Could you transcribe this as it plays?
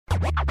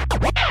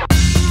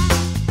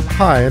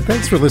Hi, and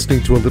thanks for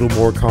listening to A Little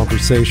More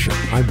Conversation.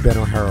 I'm Ben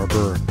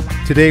O'Hara-Byrne.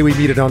 Today we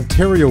meet an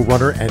Ontario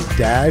runner and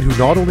dad who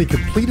not only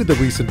completed the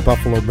recent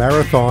Buffalo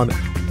Marathon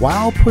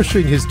while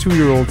pushing his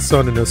 2-year-old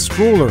son in a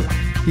stroller,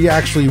 he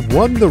actually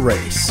won the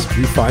race.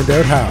 We find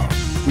out how.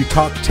 We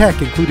talk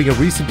tech, including a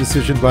recent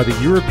decision by the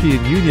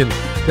European Union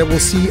that will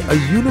see a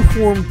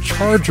uniform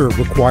charger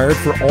required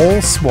for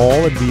all small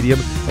and medium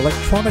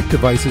electronic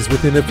devices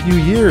within a few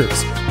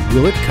years.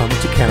 Will it come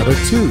to Canada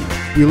too?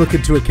 We look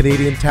into a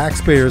Canadian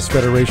Taxpayers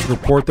Federation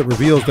report that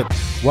reveals that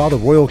while the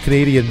Royal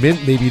Canadian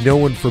Mint may be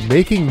known for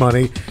making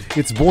money,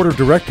 its board of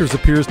directors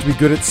appears to be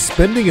good at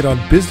spending it on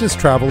business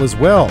travel as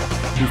well.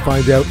 We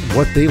find out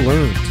what they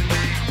learned.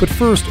 But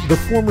first, the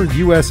former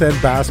U.S.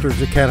 ambassador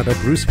to Canada,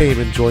 Bruce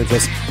Heyman, joins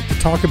us to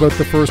talk about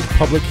the first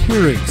public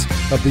hearings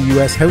of the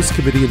U.S. House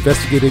Committee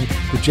investigating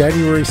the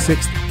January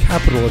 6th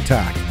Capitol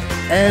attack,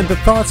 and the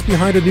thoughts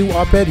behind a new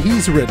op-ed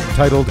he's written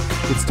titled,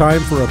 "It's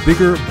Time for a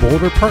Bigger,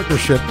 Bolder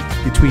Partnership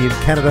Between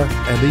Canada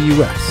and the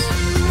U.S."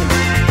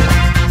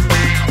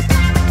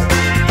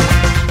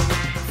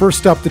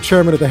 First up, the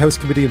chairman of the House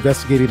Committee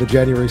investigating the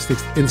January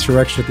 6th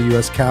insurrection at the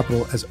U.S.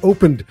 Capitol has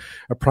opened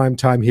a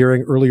primetime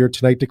hearing earlier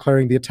tonight,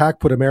 declaring the attack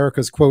put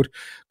America's, quote,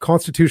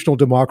 constitutional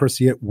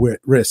democracy at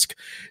risk.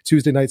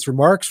 Tuesday night's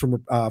remarks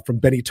from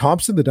Benny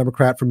Thompson, the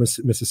Democrat from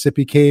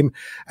Mississippi, came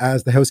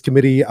as the House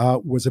Committee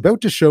was about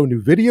to show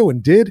new video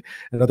and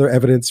other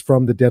evidence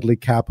from the deadly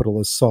Capitol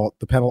assault.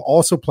 The panel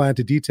also planned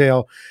to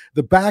detail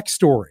the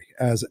backstory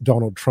as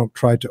Donald Trump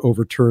tried to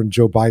overturn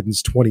Joe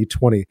Biden's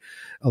 2020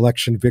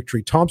 election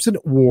victory. Thompson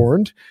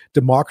warned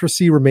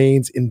democracy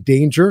remains in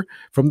danger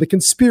from the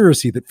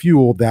conspiracy that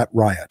fueled that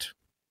riot.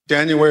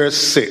 January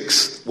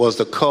 6th was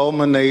the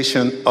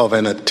culmination of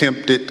an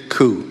attempted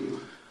coup,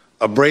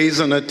 a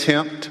brazen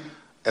attempt,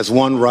 as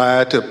one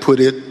rioter put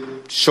it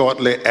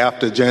shortly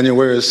after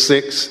January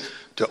 6th,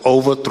 to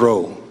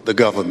overthrow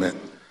the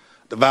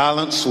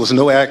violence was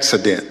no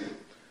accident.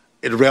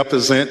 It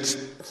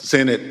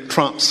represented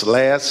Trump's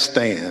last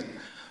stand,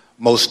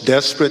 most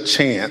desperate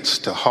chance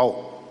to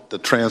halt the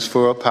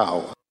transfer of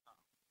power.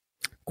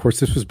 Of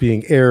course, this was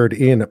being aired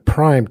in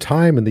prime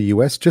time in the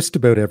U.S., just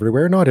about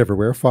everywhere. Not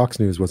everywhere. Fox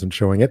News wasn't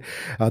showing it.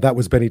 That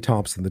was Benny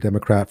Thompson, the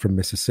Democrat from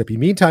Mississippi.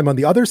 Meantime, on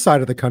the other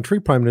side of the country,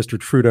 Prime Minister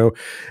Trudeau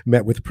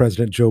met with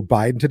President Joe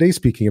Biden today.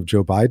 Speaking of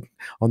Joe Biden,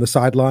 on the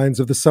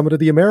sidelines of the Summit of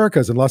the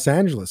Americas in Los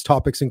Angeles.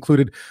 Topics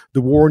included the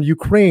war in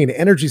Ukraine,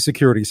 energy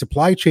security,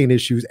 supply chain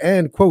issues,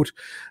 and, quote,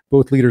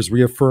 both leaders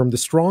reaffirmed the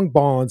strong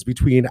bonds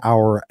between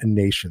our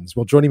nations.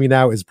 Well, joining me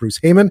now is Bruce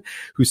Heyman,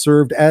 who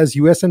served as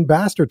U.S.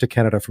 ambassador to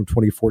Canada from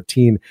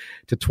 2014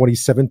 to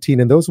 2017.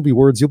 And those will be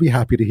words you'll be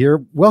happy to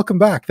hear. Welcome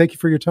back. Thank you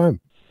for your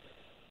time.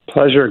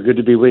 Pleasure. Good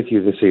to be with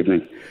you this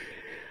evening.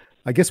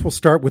 I guess we'll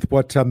start with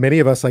what many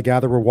of us, I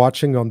gather, were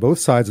watching on both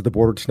sides of the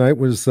border tonight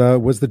was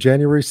the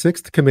January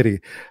 6th committee.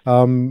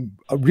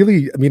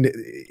 Really, I mean,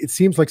 it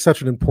seems like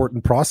such an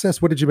important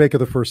process. What did you make of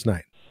the first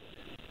night?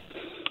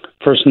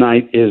 First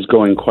night is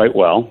going quite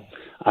well.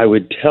 I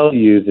would tell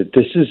you that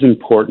this is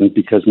important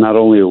because not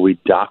only are we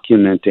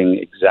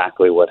documenting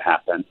exactly what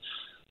happened,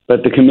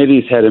 but the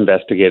committee's had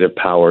investigative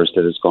powers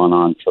that has gone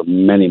on for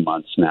many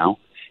months now,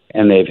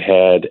 and they've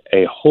had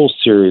a whole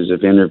series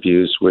of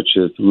interviews which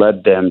has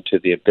led them to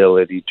the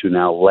ability to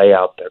now lay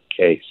out their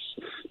case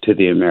to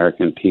the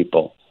American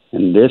people.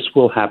 And this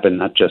will happen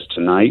not just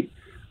tonight,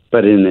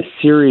 but in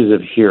a series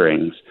of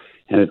hearings.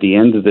 And at the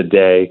end of the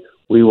day,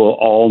 we will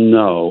all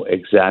know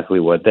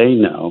exactly what they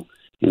know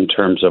in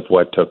terms of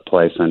what took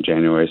place on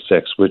January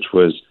 6th, which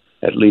was,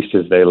 at least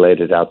as they laid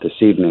it out this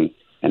evening,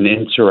 an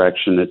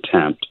insurrection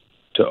attempt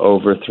to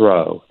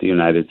overthrow the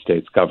United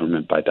States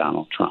government by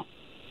Donald Trump.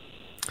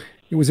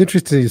 It was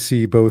interesting to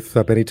see both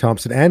Benny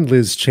Thompson and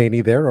Liz Cheney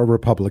there, a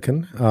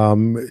Republican.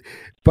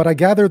 But I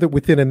gather that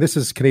within, and this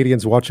is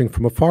Canadians watching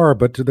from afar,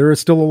 but there is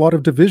still a lot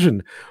of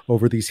division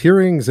over these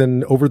hearings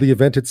and over the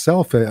event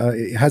itself.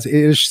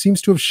 It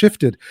seems to have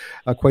shifted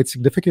quite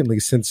significantly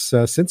since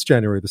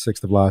January the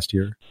 6th of last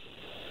year.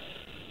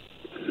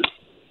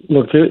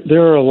 Look,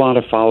 there are a lot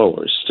of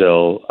followers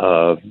still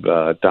of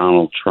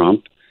Donald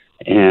Trump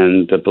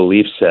and the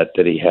belief set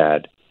that he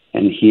had.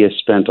 And he has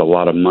spent a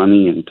lot of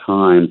money and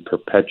time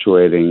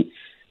perpetuating,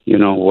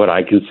 what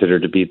I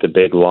consider to be the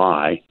big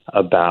lie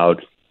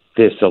about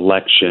this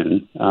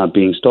election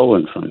being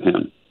stolen from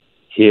him.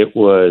 It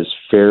was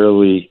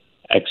fairly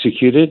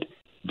executed.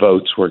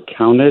 Votes were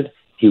counted.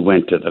 He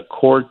went to the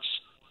courts.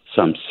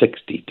 Some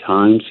 60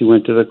 times he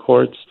went to the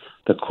courts.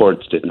 The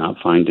courts did not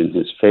find in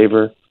his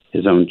favor.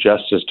 His own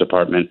Justice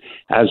Department,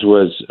 as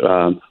was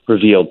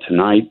revealed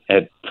tonight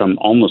from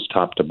almost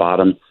top to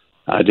bottom,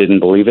 didn't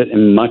believe it,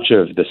 and much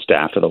of the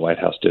staff of the White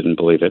House didn't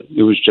believe it.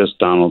 It was just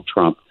Donald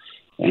Trump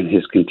and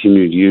his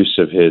continued use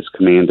of his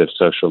command of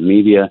social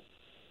media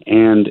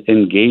and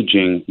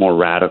engaging more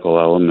radical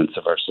elements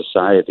of our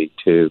society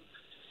to,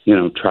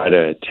 try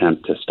to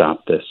attempt to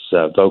stop this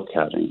vote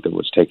counting that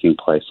was taking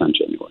place on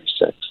January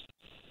 6th.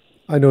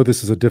 I know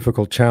this is a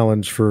difficult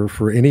challenge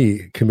for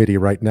any committee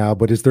right now,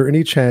 but is there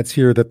any chance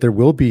here that there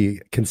will be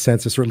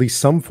consensus, or at least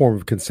some form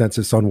of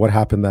consensus, on what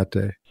happened that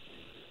day?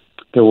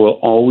 there will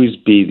always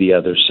be the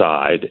other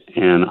side,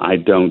 and I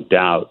don't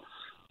doubt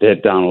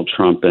that Donald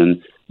Trump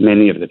and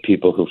many of the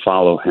people who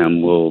follow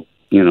him will,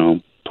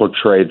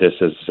 portray this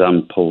as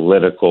some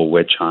political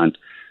witch hunt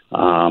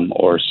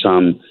or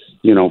some,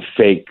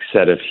 fake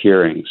set of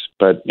hearings.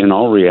 But in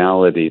all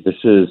reality, this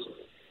is,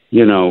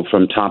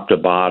 from top to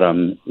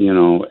bottom,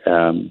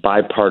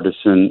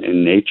 bipartisan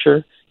in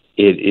nature.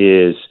 It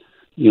is,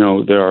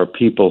 there are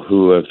people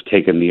who have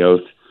taken the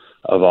oath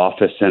of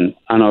office, and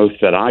an oath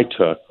that I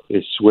took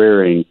is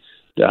swearing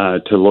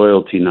to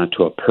loyalty not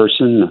to a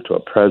person, not to a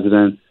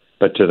president,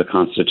 but to the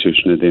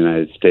Constitution of the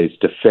United States,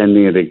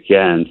 defending it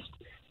against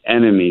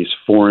enemies,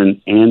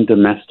 foreign and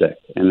domestic.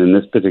 And in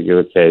this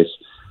particular case,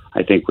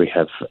 I think we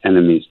have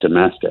enemies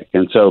domestic.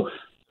 And so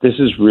this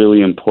is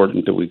really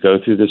important that we go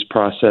through this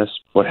process.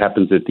 What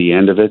happens at the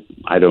end of it,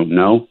 I don't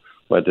know.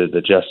 Whether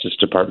the Justice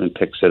Department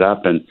picks it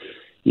up and,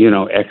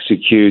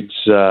 executes,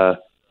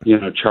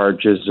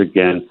 charges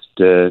against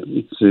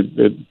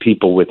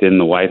people within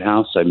the White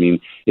House. I mean,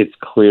 it's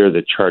clear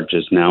that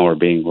charges now are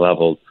being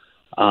leveled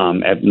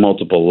at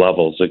multiple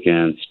levels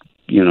against,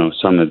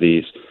 some of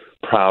these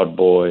Proud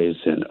Boys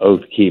and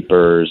Oath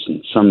Keepers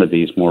and some of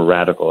these more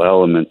radical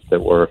elements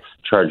that were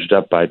charged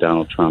up by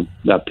Donald Trump.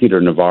 Peter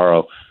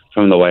Navarro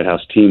from the White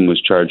House team was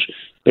charged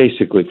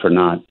basically for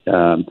not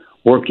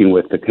working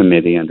with the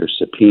committee under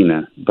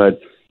subpoena. But,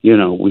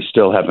 we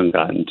still haven't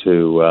gotten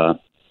to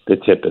the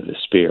tip of the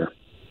spear.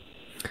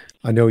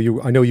 I know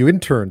you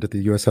interned at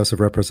the U.S. House of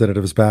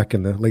Representatives back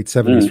in the late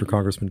 70s for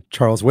Congressman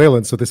Charles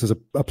Whalen. So this is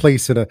a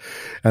place and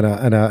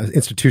a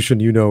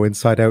institution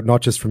inside out,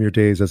 not just from your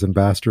days as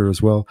ambassador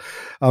as well.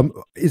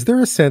 Is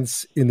there a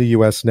sense in the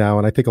U.S. now,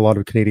 and I think a lot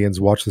of Canadians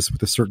watch this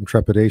with a certain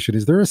trepidation,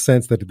 is there a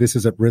sense that this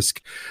is at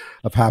risk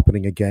of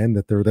happening again,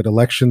 that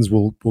elections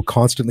will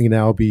constantly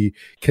now be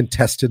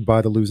contested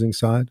by the losing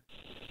side?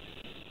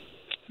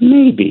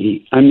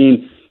 Maybe. I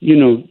mean,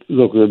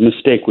 look, the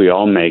mistake we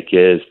all make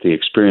is the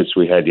experience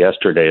we had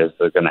yesterday is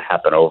going to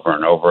happen over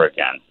and over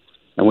again.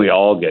 And we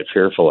all get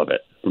fearful of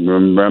it.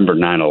 Remember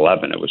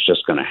 9/11, it was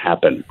just going to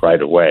happen right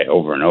away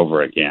over and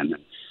over again.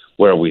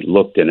 Where we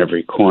looked in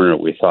every corner,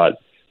 we thought,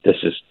 this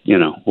is,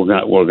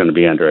 we're going to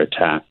be under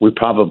attack.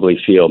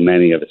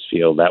 Many of us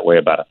feel that way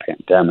about a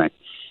pandemic.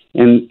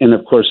 And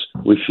of course,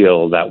 we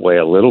feel that way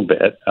a little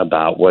bit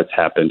about what's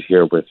happened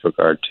here with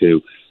regard to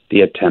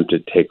the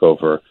attempted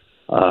takeover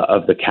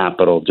of the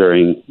Capitol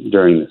during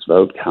this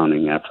vote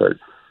counting effort.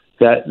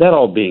 That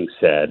all being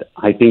said,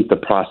 I think the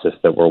process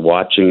that we're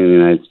watching in the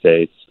United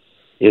States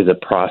is a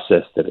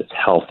process that is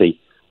healthy.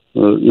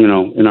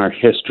 In our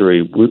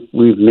history,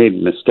 we've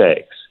made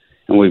mistakes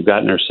and we've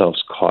gotten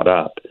ourselves caught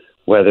up,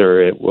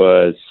 whether it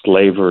was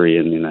slavery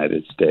in the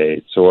United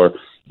States or,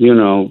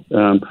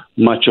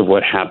 much of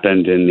what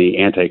happened in the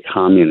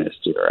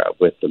anti-communist era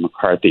with the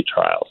McCarthy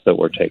trials that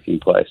were taking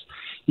place.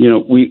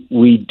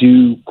 We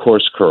do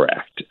course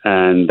correct,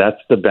 and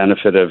that's the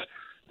benefit of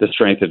the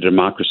strength of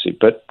democracy.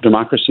 But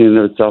democracy in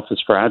itself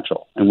is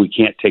fragile, and we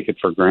can't take it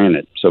for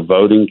granted. So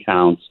voting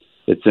counts.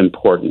 It's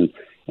important,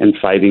 and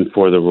fighting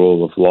for the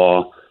rule of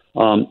law,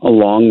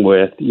 along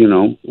with,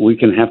 we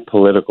can have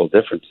political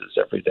differences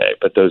every day,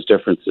 but those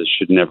differences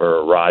should never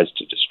arise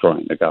to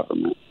destroying the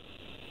government.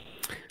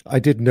 I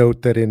did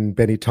note that in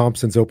Benny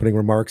Thompson's opening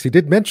remarks, he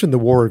did mention the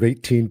War of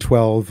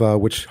 1812,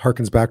 which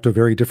harkens back to a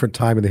very different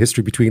time in the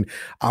history between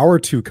our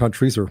two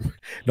countries, or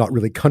not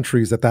really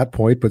countries at that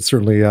point, but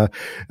certainly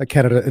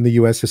Canada and the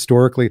U.S.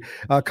 historically.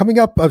 Coming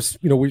up,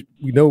 we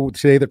know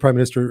today that Prime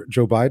Minister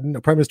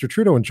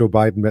Trudeau and Joe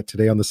Biden met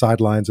today on the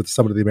sidelines of the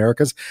Summit of the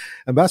Americas.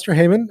 Ambassador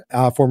Heyman,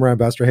 former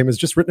Ambassador Heyman, has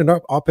just written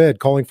an op-ed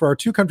calling for our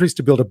two countries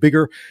to build a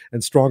bigger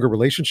and stronger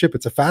relationship.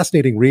 It's a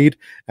fascinating read,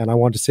 and I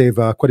wanted to save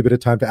quite a bit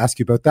of time to ask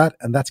you about that,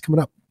 and that's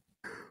coming up.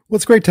 Well,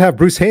 it's great to have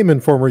Bruce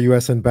Heyman, former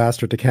U.S.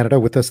 ambassador to Canada,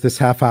 with us this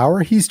half hour.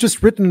 He's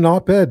just written an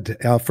op-ed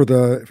for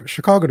the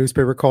Chicago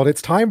newspaper called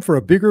 "It's Time for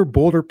a Bigger,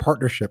 Bolder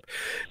Partnership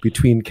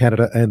Between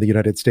Canada and the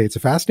United States." A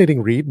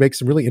fascinating read, makes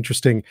some really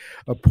interesting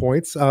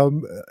points.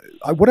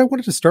 What I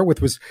wanted to start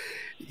with was,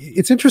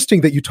 it's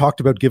interesting that you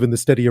talked about, given the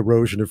steady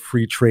erosion of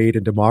free trade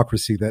and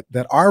democracy,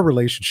 that our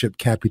relationship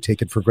can't be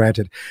taken for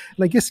granted.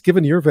 And I guess,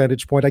 given your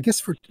vantage point, I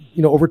guess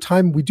over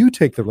time, we do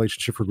take the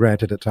relationship for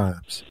granted at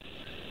times.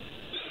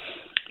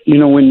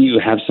 When you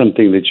have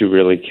something that you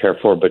really care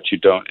for, but you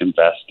don't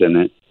invest in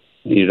it,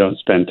 and you don't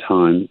spend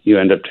time, you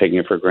end up taking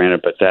it for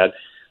granted. But that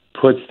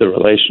puts the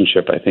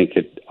relationship, I think,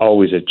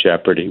 always at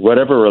jeopardy.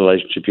 Whatever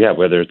relationship you have,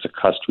 whether it's a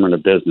customer and a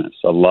business,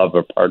 a love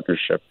or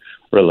partnership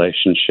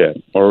relationship,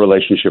 or a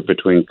relationship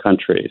between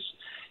countries.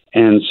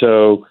 And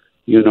so,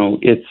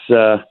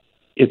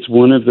 it's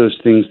one of those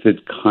things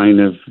that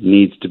kind of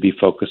needs to be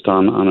focused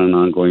on an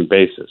ongoing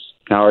basis.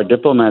 Now, our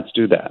diplomats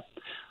do that.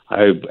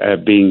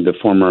 Being the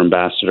former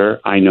ambassador,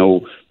 I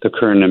know the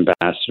current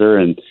ambassador,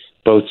 and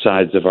both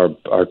sides of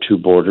our two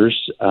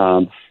borders,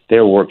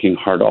 they're working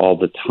hard all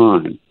the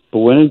time. But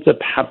what ends up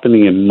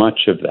happening in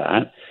much of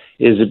that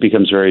is it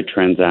becomes very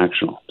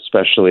transactional,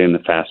 especially in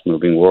the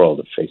fast-moving world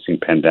of facing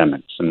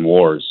pandemics and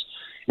wars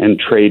and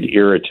trade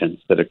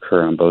irritants that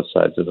occur on both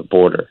sides of the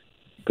border.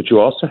 but you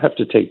also have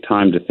to take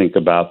time to think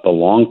about the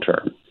long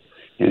term.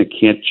 And it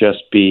can't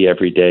just be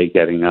every day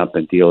getting up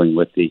and dealing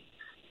with the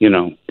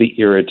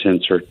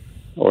irritants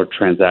or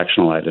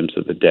transactional items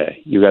of the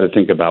day. You got to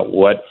think about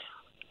what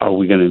are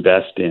we going to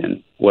invest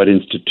in, what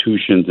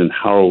institutions, and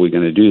how are we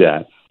going to do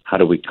that? How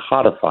do we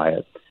codify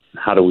it?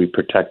 How do we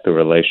protect the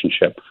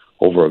relationship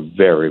over a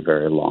very,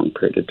 very long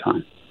period of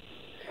time?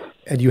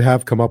 And you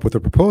have come up with a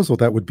proposal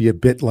that would be a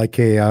bit like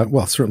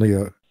certainly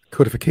a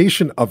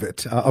codification of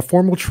it, a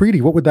formal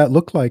treaty. What would that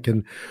look like,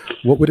 and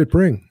what would it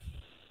bring?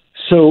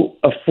 So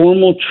a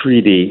formal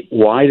treaty,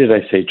 why did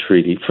I say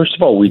treaty? First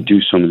of all, we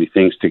do so many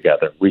things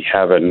together. We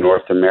have a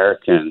North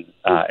American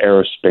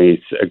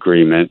aerospace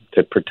agreement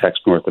that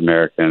protects North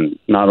American,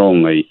 not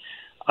only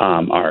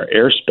our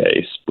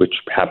airspace, which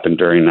happened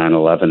during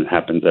 9/11,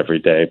 happens every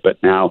day, but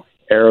now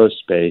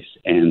aerospace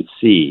and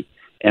sea.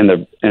 And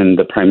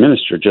the Prime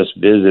Minister just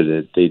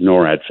visited the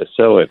NORAD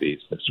facilities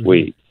this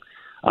week.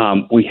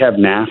 We have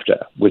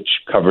NAFTA, which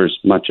covers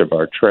much of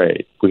our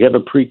trade. We have a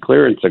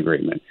pre-clearance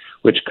agreement,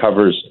 which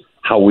covers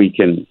how we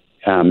can,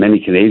 many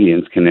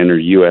Canadians can enter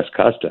U.S.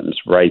 customs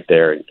right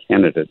there in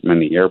Canada at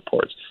many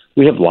airports.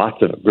 We have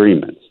lots of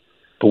agreements.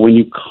 But when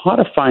you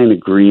codify an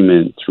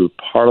agreement through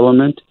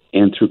Parliament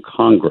and through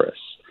Congress,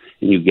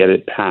 and you get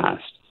it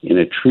passed in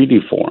a treaty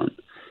form,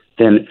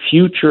 then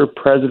future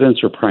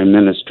presidents or prime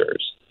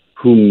ministers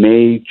who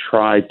may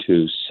try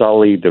to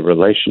sully the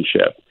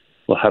relationship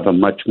will have a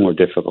much more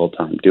difficult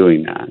time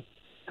doing that.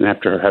 And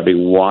after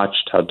having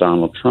watched how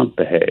Donald Trump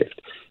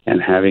behaved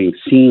and having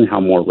seen how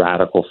more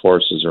radical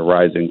forces are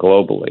rising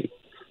globally,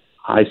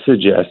 I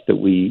suggest that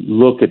we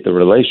look at the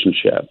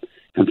relationship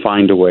and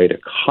find a way to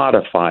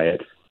codify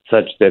it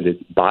such that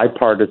it's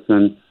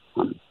bipartisan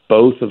on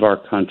both of our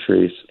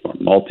countries, or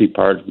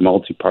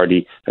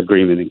multi-party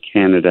agreement in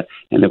Canada,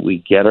 and that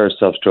we get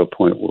ourselves to a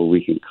point where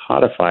we can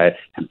codify it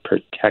and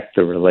protect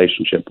the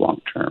relationship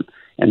long term.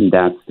 And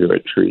that's through a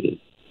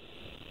treaty.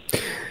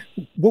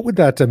 What would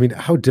that,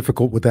 how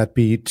difficult would that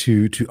be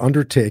to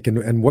undertake,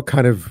 and what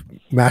kind of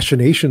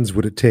machinations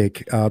would it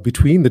take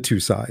between the two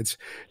sides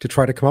to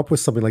try to come up with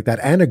something like that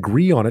and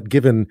agree on it,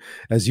 given,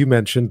 as you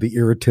mentioned, the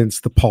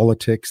irritants, the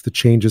politics, the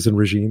changes in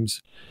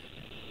regimes?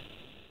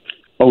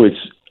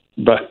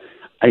 But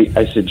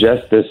I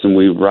suggest this, and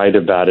we write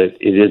about it.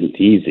 It isn't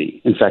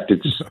easy. In fact,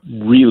 it's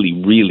really,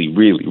 really,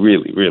 really,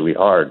 really, really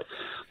hard.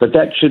 But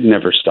that should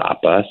never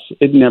stop us.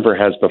 It never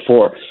has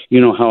before.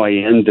 You know how I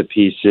end the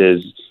piece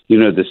is,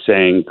 the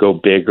saying, go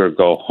big or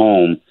go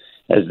home.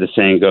 As the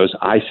saying goes,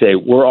 I say,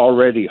 we're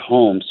already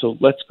home, so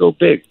let's go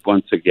big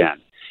once again.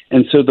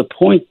 And so the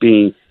point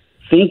being,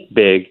 think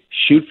big,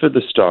 shoot for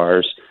the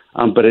stars,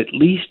 but at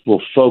least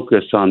we'll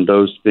focus on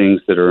those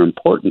things that are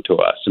important to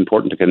us,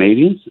 important to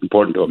Canadians,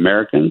 important to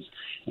Americans,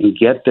 and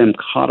get them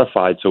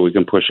codified so we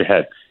can push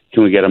ahead.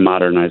 Can we get a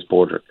modernized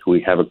border? Can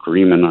we have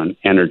agreement on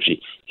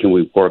energy? Can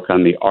we work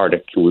on the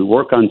Arctic? Can we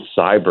work on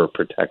cyber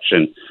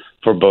protection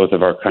for both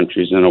of our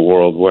countries in a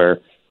world where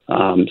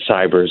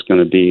cyber is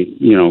going to be,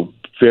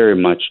 very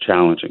much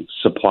challenging?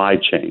 Supply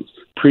chains,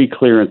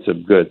 pre-clearance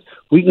of goods.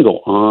 We can go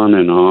on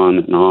and on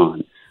and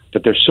on,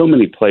 but there's so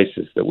many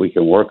places that we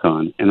can work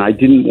on. And I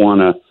didn't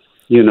want to,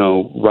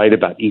 write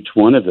about each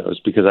one of those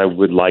because I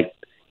would like,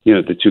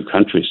 the two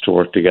countries to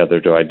work together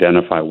to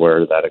identify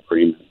where that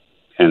agreement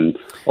and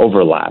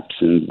overlaps,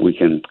 and we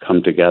can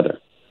come together.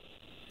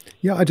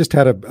 Yeah, I just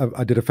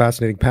I did a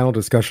fascinating panel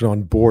discussion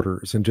on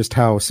borders and just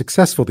how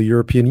successful the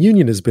European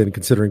Union has been,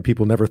 considering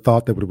people never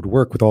thought that it would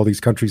work with all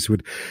these countries who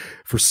had,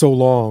 for so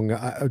long,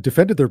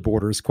 defended their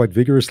borders quite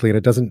vigorously.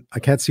 And I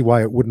can't see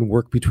why it wouldn't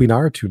work between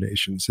our two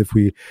nations if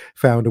we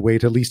found a way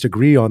to at least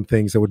agree on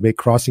things that would make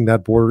crossing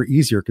that border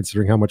easier,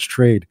 considering how much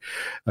trade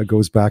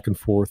goes back and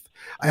forth.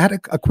 I had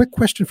a quick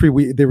question for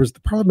you. There was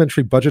the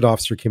Parliamentary Budget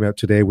Officer came out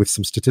today with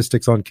some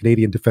statistics on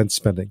Canadian defense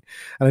spending.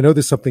 And I know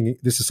this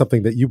is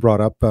something that you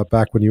brought up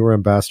back when you were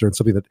ambassador, and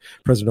something that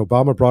President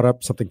Obama brought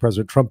up, something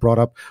President Trump brought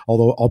up,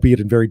 although albeit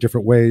in very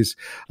different ways.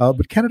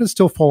 But Canada's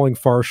still falling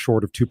far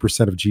short of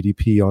 2% of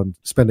GDP on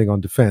spending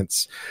on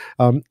defense.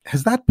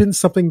 Has that been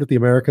something that the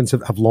Americans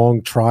have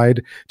long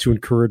tried to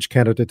encourage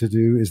Canada to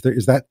do? Is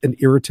that an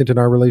irritant in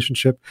our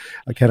relationship,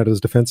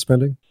 Canada's defense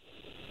spending?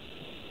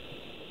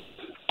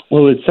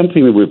 Well, it's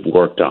something that we've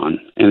worked on,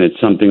 and it's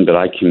something that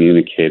I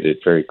communicated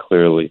very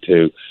clearly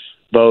to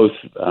both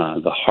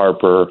the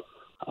Harper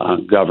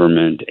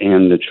government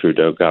and the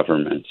Trudeau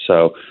government.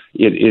 So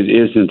it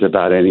isn't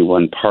about any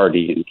one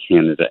party in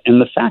Canada.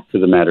 And the fact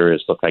of the matter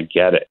is, look, I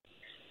get it.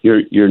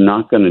 You're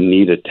not going to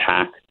need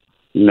attack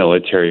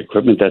military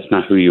equipment. That's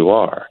not who you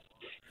are.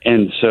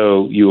 And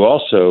so you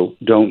also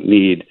don't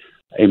need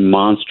a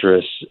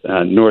monstrous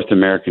North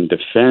American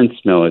defense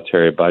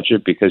military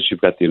budget because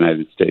you've got the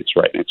United States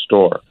right next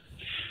door.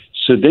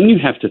 So then you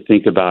have to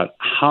think about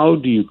how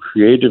do you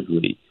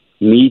creatively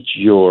meet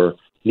your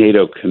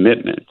NATO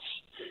commitments?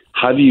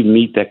 How do you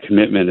meet that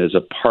commitment as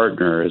a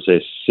partner, as a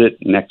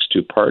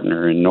sit-next-to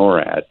partner in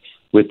NORAD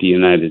with the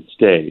United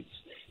States,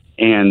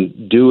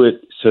 and do it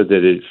so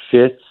that it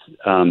fits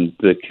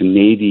the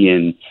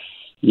Canadian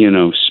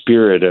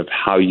spirit of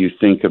how you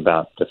think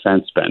about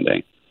defense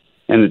spending,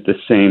 and at the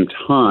same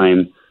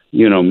time,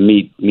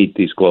 meet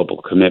these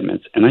global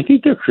commitments. And I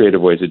think there are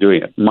creative ways of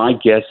doing it. My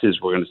guess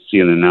is we're going to see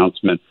an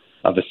announcement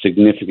of a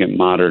significant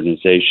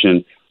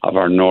modernization of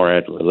our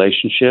NORAD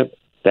relationship.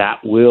 That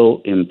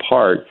will, in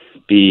part,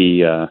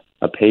 be a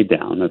pay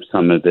down of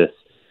some of this.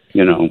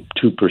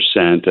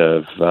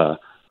 2%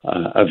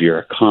 of your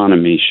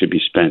economy should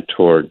be spent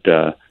toward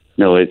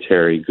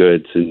military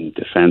goods and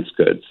defense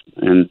goods.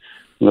 And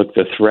look,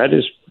 the threat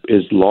is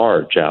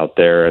large out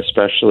there,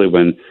 especially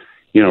when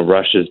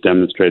Russia's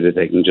demonstrated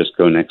they can just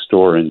go next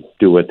door and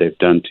do what they've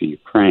done to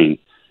Ukraine.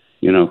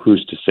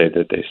 Who's to say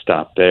that they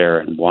stop there?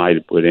 And why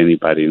would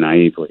anybody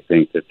naively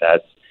think that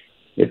that's,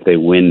 if they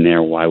win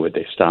there, why would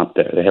they stop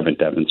there? They haven't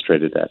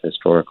demonstrated that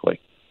historically.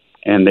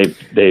 And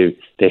they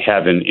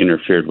haven't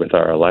interfered with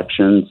our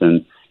elections,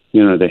 and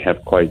they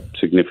have quite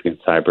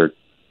significant cyber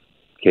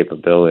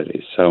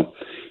capabilities. So,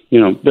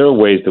 there are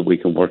ways that we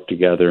can work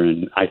together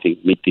and I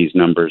think meet these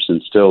numbers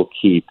and still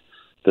keep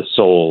the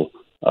soul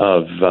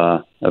of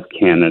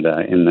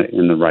Canada in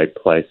the right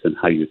place and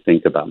how you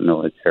think about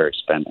military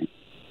spending.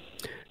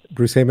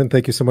 Bruce Heyman,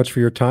 thank you so much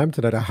for your time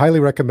tonight. I highly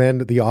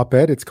recommend the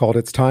op-ed. It's called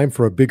 "It's Time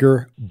for a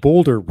Bigger,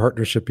 Bolder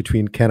Partnership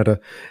Between Canada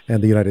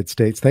and the United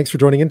States." Thanks for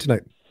joining in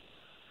tonight.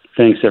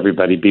 Thanks,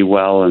 everybody. Be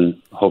well, and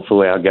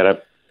hopefully I'll get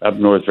up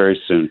north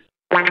very soon.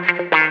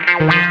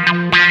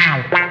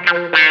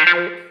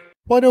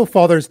 Well, I know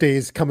Father's Day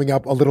is coming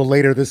up a little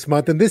later this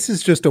month, and this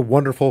is just a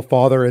wonderful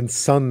father and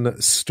son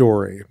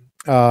story.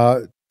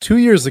 2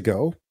 years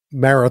ago,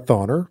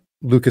 marathoner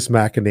Lucas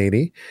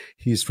McAneney,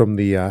 he's from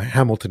the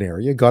Hamilton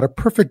area, got a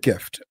perfect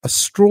gift, a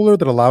stroller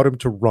that allowed him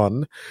to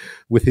run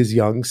with his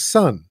young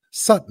son,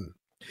 Sutton.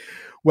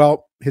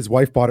 Well, his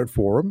wife bought it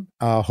for him,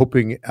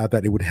 hoping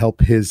that it would help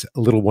his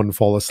little one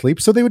fall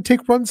asleep, so they would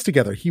take runs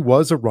together. He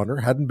was a runner,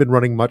 hadn't been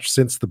running much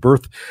since the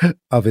birth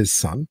of his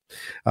son,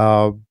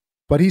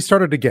 but he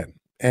started again,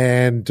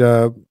 and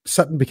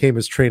Sutton became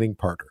his training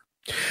partner.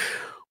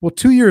 Well,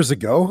 2 years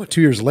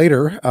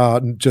later,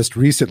 just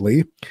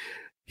recently,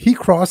 he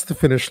crossed the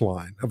finish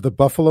line of the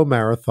Buffalo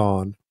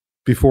Marathon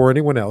before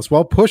anyone else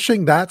while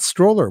pushing that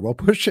stroller, while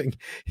pushing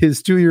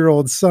his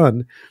 2-year-old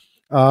son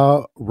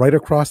right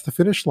across the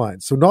finish line.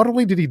 So not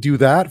only did he do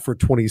that for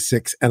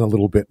 26 and a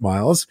little bit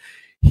miles,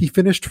 he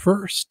finished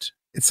first.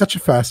 It's such a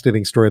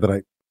fascinating story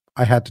that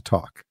I had to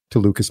talk to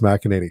Lucas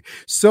McAneney.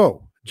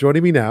 So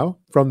joining me now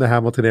from the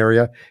Hamilton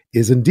area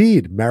is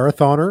indeed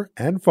marathoner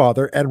and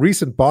father and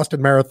recent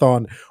Boston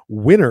Marathon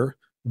winner,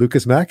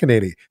 Lucas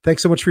McAneney.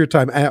 Thanks so much for your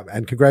time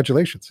and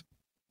congratulations.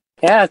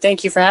 Yeah,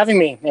 thank you for having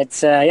me.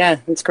 It's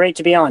great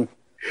to be on.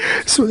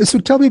 So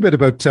tell me a bit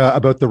about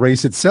the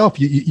race itself.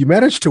 You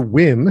managed to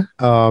win,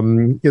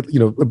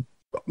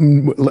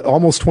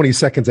 almost 20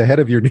 seconds ahead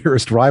of your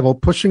nearest rival,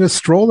 pushing a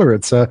stroller.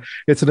 It's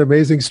an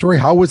amazing story.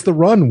 How was the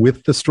run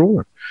with the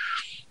stroller?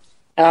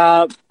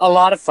 A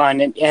lot of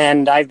fun,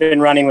 and I've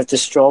been running with the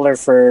stroller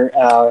for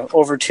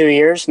over 2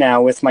 years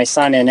now with my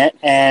son in it,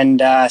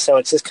 and so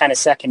it's just kind of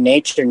second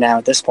nature now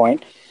at this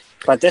point.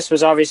 But this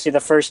was obviously the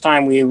first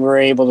time we were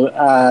able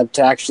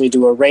to actually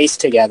do a race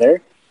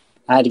together.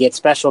 I had to get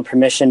special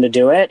permission to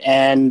do it,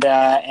 and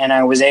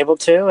I was able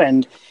to.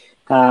 And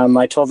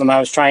I told them I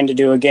was trying to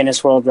do a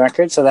Guinness World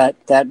Record, so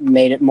that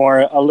made it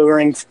more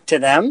alluring to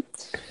them.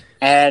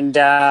 And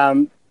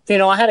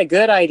I had a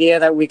good idea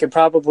that we could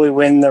probably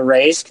win the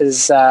race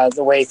because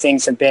the way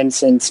things have been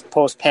since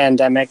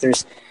post-pandemic,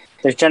 there's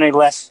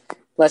generally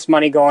less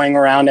money going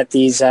around at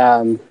these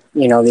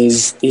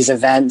these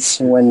events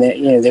when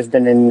they've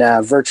been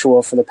in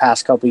virtual for the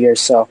past couple of years.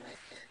 So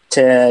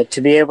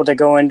to be able to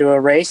go into a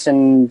race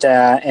and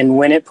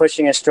win it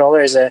pushing a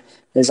stroller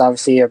is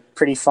obviously a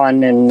pretty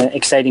fun and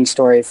exciting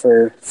story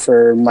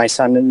for my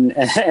son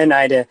and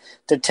I to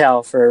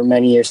tell for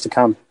many years to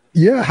come.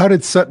 Yeah. How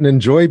did Sutton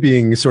enjoy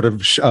being sort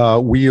of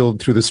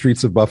wheeled through the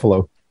streets of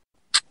Buffalo?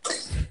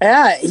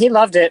 Yeah, he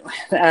loved it.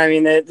 I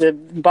mean, the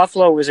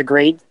Buffalo was a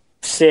great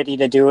city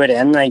to do it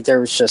in. Like, there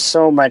was just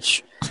so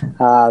much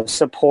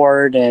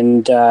support,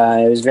 and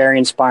it was very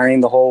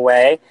inspiring the whole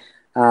way.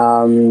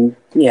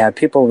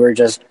 People were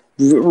just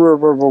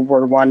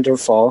were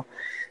wonderful.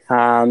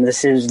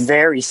 This is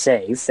very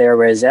safe. There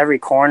was every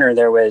corner.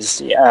 There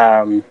was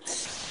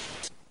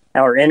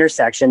our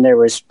intersection. There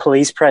was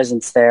police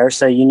presence there,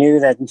 so you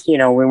knew that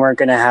we weren't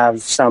going to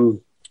have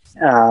some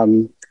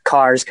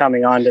cars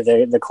coming onto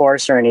the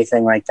course or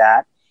anything like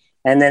that.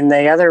 And then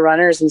the other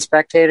runners and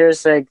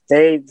spectators, they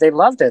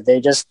loved it.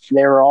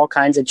 There were all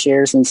kinds of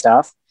cheers and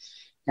stuff.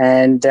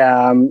 And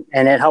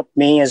it helped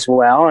me as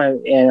well.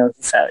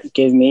 It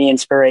gave me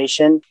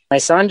inspiration. My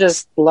son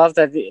just loved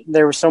that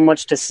there was so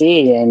much to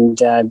see,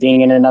 and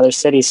being in another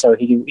city. So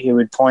he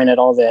would point at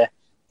all the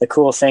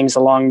cool things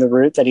along the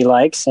route that he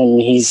likes.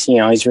 And he's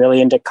really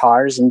into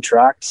cars and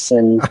trucks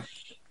and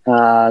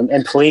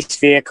police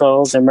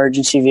vehicles,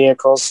 emergency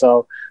vehicles.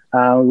 So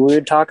we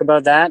would talk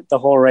about that the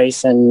whole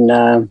race.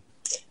 And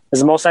was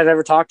the most I've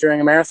ever talked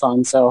during a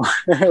marathon. So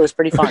it was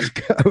pretty fun.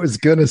 I was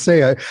going to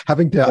say,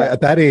 having to,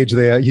 at that age,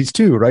 he's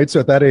 2, right? So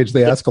at that age,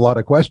 they ask a lot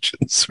of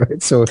questions,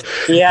 right? So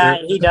yeah,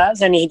 he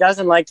does. And he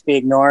doesn't like to be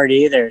ignored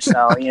either.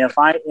 So,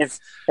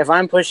 if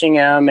I'm pushing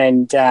him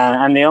and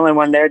I'm the only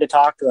one there to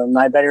talk to him,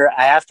 I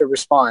have to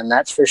respond.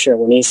 That's for sure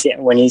when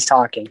he's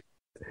talking.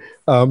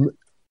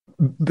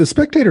 The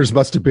spectators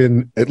must have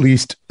been at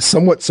least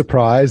somewhat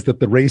surprised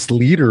that the race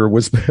leader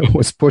was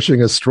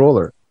pushing a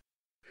stroller.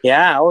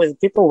 Yeah,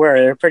 people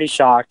were. They're pretty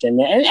shocked, and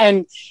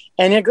in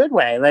a good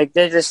way. Like,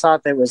 they just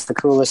thought that was the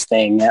coolest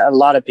thing. A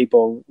lot of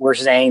people were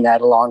saying that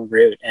along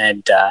route,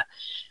 and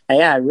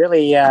it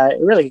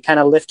really kind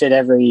of lifted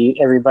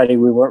everybody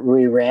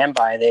we ran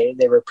by.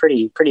 They were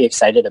pretty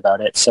excited about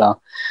it. So.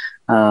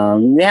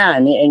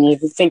 And you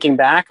thinking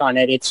back on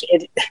it,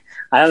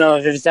 I don't know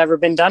if it's ever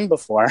been done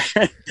before.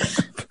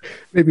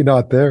 Maybe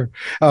not there.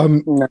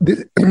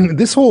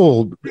 This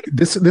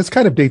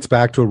kind of dates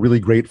back to a really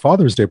great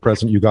Father's Day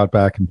present you got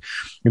back in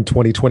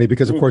 2020,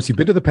 because of course you've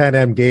been to the Pan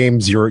Am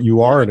Games.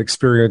 You are an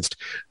experienced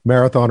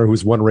marathoner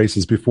who's won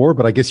races before,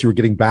 but I guess you were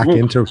getting back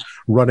into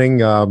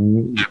running a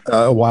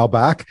while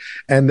back,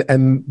 and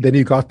then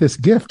you got this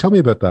gift. Tell me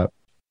about that.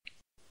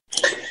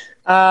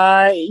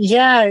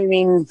 I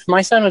mean,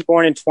 my son was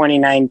born in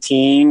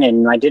 2019,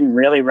 and I didn't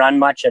really run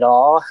much at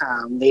all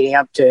leading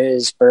up to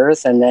his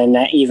birth, and then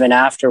even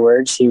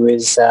afterwards, it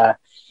was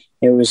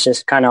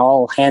just kind of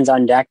all hands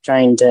on deck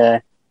trying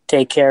to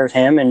take care of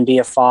him and be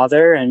a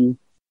father, and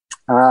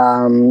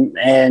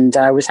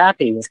I was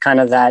happy with kind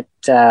of that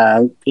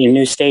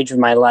new stage of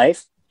my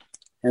life.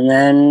 And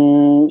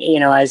then,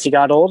 as he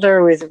got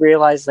older, we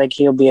realized like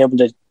he'll be able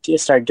to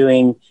start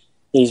doing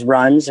these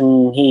runs,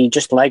 and he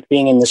just liked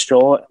being in the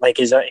stroller, like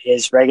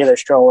his regular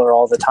stroller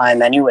all the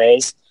time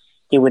anyways.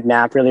 He would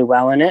nap really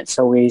well in it.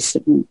 So we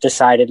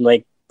decided,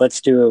 like,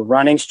 let's do a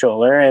running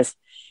stroller. If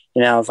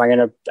I'm going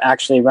to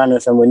actually run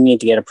with him, we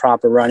need to get a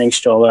proper running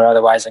stroller.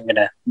 Otherwise I'm going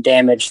to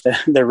damage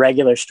the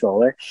regular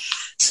stroller.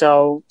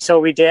 So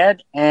we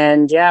did.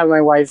 And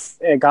my wife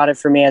got it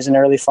for me as an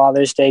early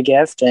Father's Day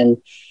gift. And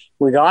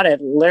we got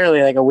it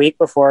literally like a week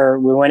before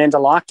we went into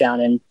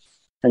lockdown, and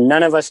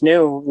none of us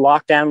knew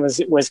lockdown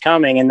was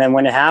coming. And then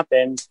when it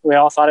happened, we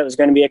all thought it was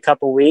going to be a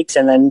couple weeks,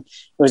 and then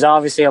it was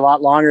obviously a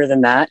lot longer than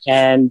that.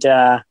 And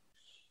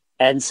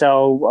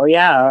so,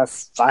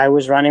 I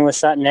was running with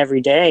Sutton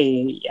every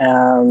day,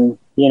 and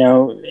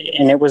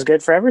it was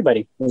good for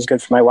everybody. It was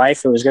good for my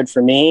wife. It was good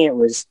for me. It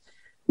was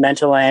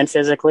mental and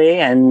physically.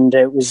 And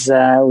it was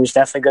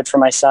definitely good for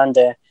my son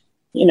to,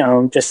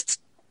 just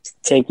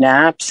take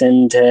naps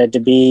and to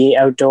be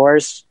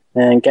outdoors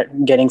and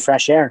getting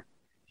fresh air.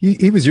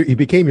 He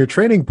became your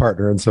training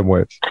partner in some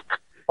ways.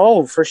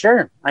 Oh, for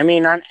sure. I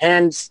mean, I've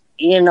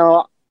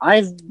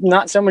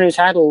not someone who's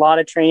had a lot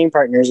of training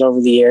partners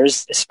over the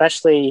years,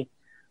 especially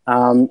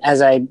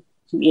as I,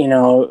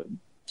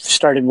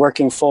 started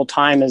working full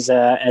time as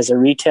a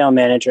retail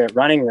manager at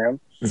Running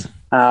Room.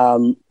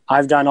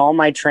 I've done all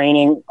my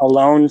training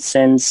alone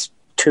since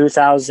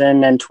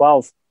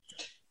 2012.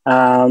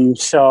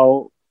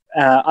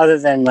 Other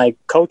than like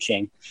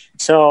coaching,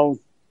 to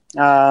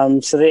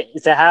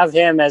have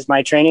him as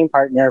my training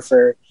partner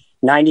for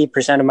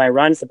 90% of my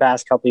runs the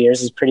past couple of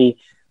years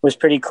was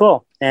pretty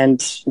cool. And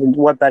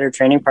what better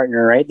training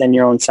partner, right, than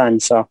your own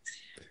son? So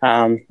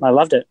I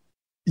loved it.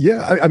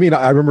 Yeah, I mean,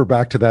 I remember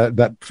back to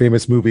that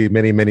famous movie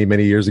many, many,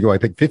 many years ago. I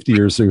think 50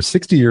 years or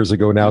 60 years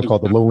ago now,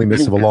 called The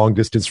Loneliness of a Long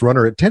Distance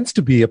Runner. It tends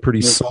to be a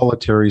pretty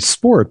solitary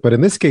sport, but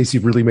in this case,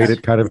 you've really made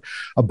it kind of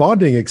a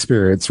bonding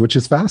experience, which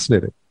is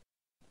fascinating.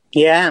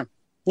 Yeah,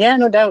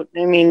 no doubt.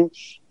 I mean,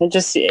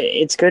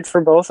 it's good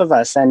for both of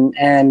us,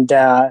 and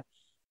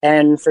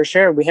for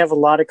sure, we have a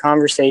lot of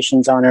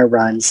conversations on our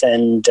runs,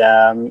 and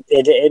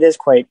it is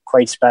quite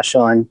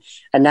special. And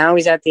now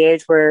he's at the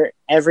age where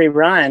every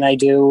run I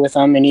do with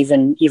him, and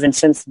even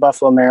since the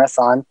Buffalo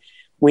Marathon,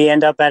 we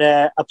end up at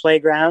a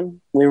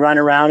playground. We run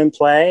around and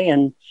play,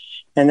 and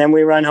then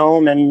we run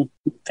home and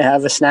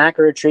have a snack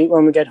or a treat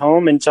when we get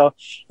home. And so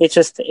it's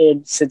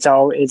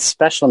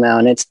special now,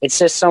 and it's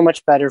just so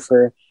much better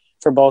for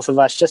both of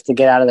us just to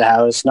get out of the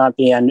house, not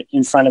be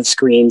in front of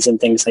screens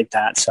and things like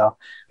that. So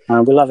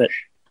we love it.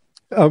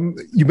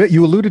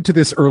 You alluded to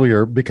this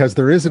earlier, because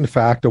there is in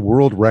fact a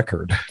world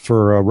record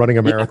for running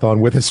a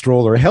marathon with a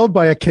stroller, held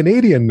by a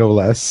Canadian, no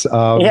less.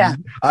 I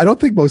don't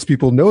think most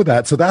people know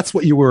that. So that's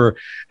what you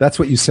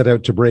set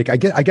out to break. I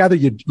gather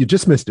you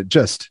just missed it.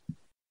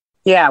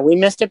 We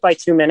missed it by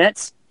 2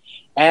 minutes.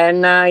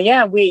 And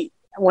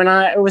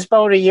it was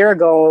about a year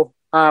ago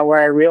where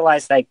I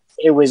realized like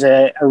it was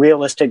a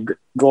realistic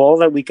goal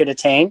that we could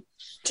attain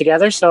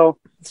together. So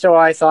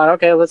I thought,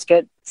 okay, let's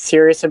get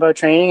serious about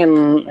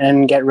training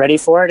and get ready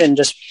for it, and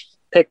just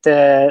pick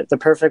the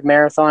perfect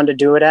marathon to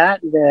do it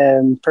at,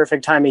 the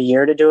perfect time of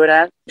year to do it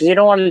at, because you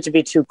don't want it to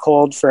be too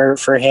cold for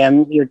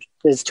him.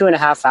 It's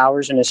 2.5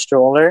 hours in a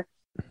stroller.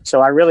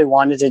 So I really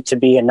wanted it to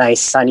be a nice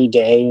sunny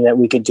day that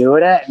we could do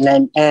it at.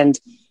 And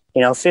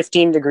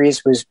 15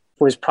 degrees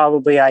was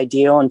probably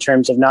ideal in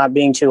terms of not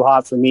being too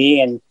hot for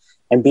me and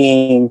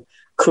being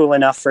cool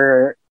enough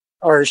for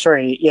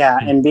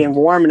and being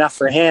warm enough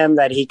for him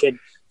that he could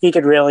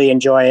really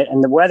enjoy it.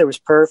 And the weather was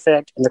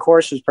perfect, and the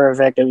course was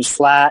perfect. It was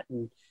flat,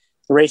 and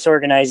the race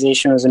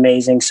organization was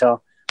amazing.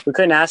 So we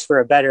couldn't ask for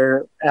a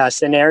better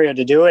scenario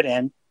to do it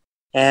in.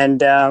 And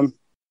the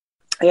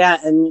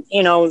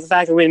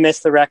fact that we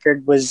missed the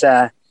record was,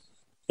 I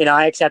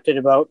accepted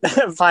about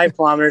 5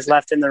 kilometers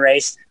left in the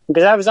race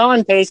because I was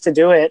on pace to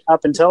do it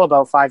up until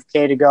about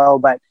 5K to go,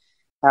 but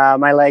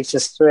my legs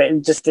just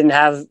didn't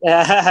have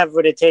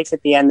what it takes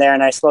at the end there,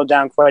 and I slowed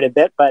down quite a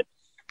bit, but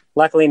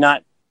luckily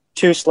not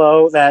too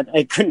slow that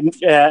I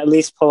couldn't at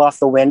least pull off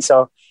the win.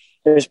 So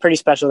it was pretty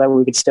special that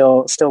we could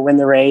still win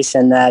the race,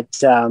 and that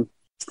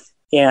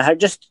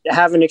just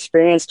have an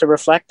experience to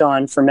reflect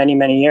on for many,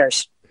 many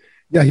years.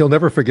 Yeah, he'll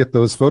never forget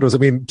those photos. I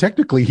mean,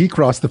 technically, he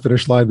crossed the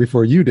finish line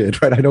before you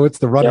did, right? I know it's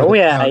the runner. Oh,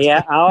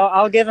 yeah.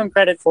 I'll give him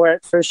credit for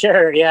it, for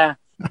sure, yeah.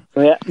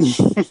 Yeah.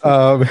 It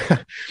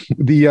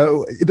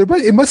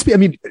must be, I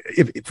mean,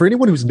 for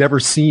anyone who's never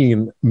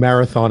seen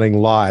marathoning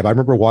live, I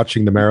remember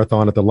watching the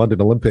marathon at the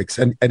London Olympics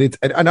and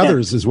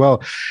others as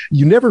well.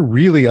 You never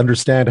really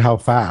understand how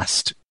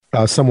fast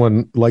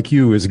someone like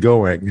you is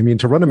going. I mean,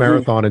 to run a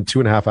marathon in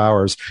 2.5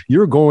 hours,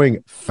 you're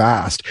going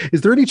fast.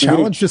 Is there any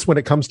challenge just when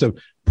it comes to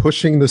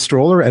pushing the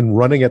stroller and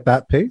running at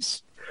that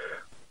pace?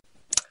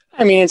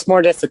 I mean, it's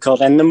more difficult,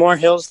 and the more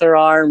hills there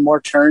are,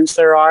 more turns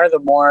there are, the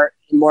more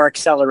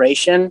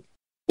acceleration,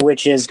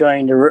 which is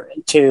going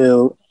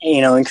to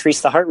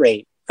increase the heart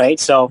rate, right?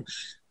 So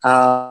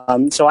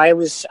I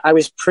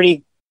was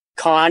pretty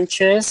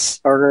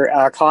cautious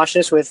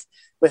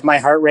with my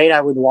heart rate.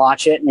 I would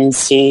watch it and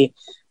see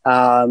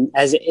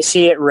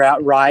it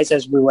rise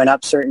as we went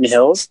up certain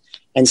hills,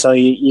 and so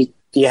you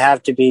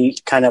have to be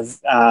kind of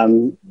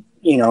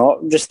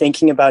just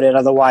thinking about it.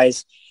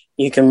 Otherwise,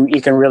 you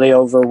can really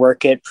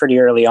overwork it pretty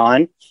early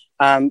on.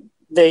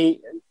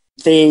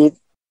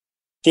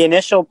 The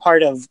initial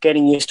part of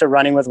getting used to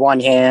running with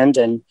one hand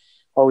and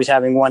always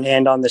having one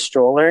hand on the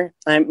stroller,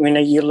 I mean,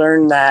 you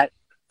learn that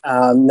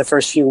the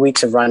first few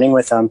weeks of running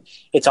with them.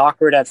 It's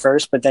awkward at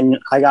first, but then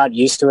I got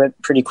used to it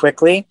pretty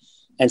quickly.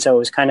 And so it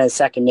was kind of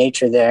second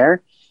nature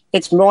there.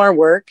 It's more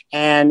work,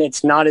 and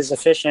it's not as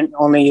efficient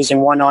only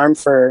using one arm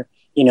for,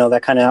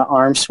 that kind of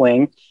arm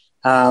swing.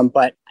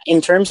 But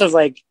in terms of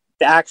like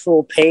the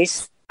actual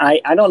pace, I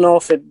don't know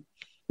if it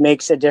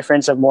makes a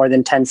difference of more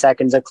than 10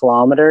 seconds a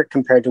kilometer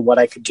compared to what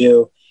I could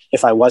do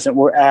if I wasn't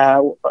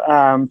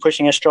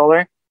pushing a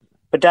stroller.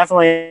 But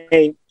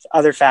definitely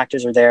other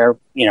factors are there.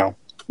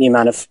 The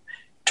amount of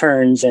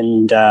turns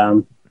and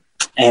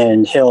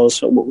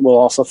hills will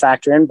also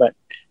factor in. But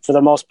for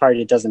the most part,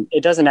 it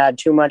doesn't add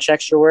too much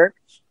extra work.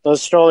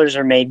 Those strollers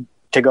are made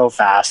to go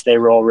fast. They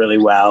roll really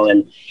well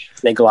and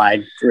they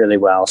glide really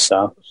well.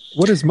 So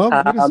what does mom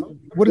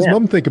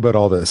think about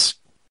all this?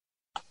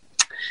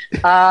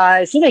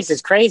 She thinks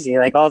it's crazy,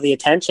 like all the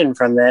attention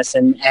from this,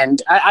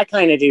 and I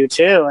kind of do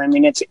too. I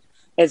mean,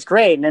 it's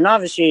great, and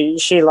obviously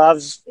she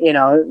loves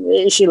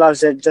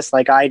it just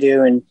like I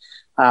do, and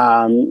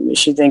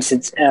she thinks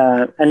it's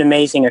an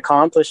amazing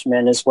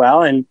accomplishment as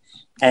well, and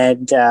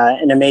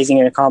an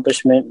amazing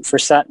accomplishment for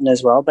Sutton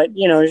as well. But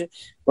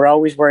we're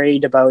always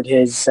worried about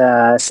his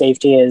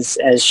safety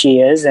as she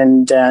is,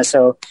 and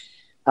so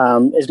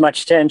as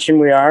much attention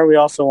we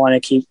also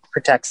want to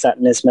protect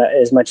Sutton as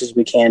much as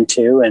we can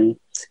too, and.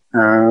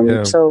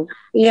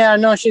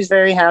 She's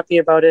very happy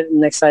about it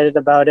and excited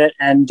about it.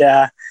 And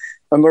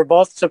we're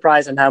both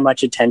surprised on how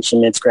much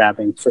attention it's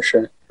grabbing, for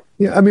sure.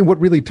 Yeah. I mean,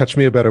 what really touched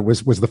me about it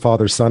was the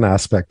father-son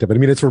aspect of it. I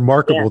mean, it's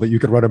remarkable that you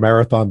could run a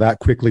marathon that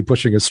quickly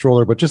pushing a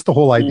stroller, but just the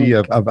whole idea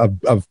of I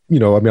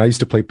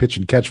used to play pitch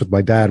and catch with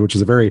my dad, which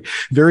is a very,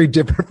 very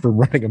different from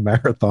running a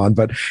marathon,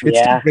 but it's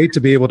still great to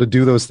be able to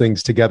do those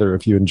things together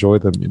if you enjoy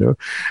them,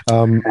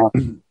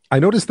 I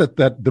noticed that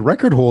the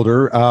record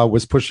holder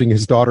was pushing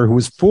his daughter, who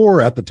was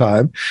 4 at the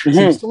time. So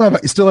you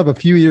still have a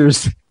few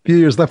years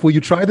left. Will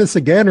you try this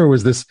again, or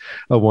was this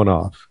a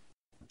one-off?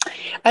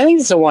 I think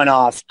it's a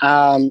one-off.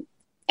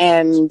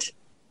 And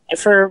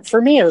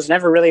for me, it was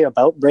never really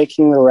about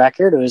breaking the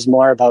record. It was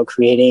more about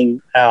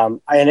creating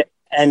an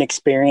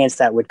experience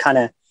that would kind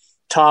of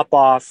top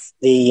off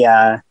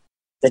the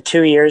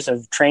 2 years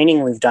of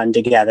training we've done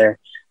together.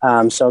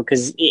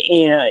 Because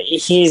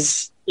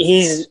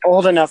he's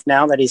old enough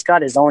now that he's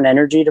got his own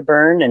energy to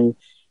burn. And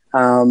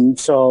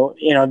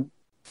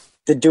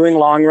doing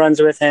long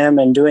runs with him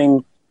and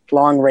doing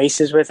long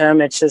races with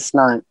him, it's just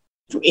not,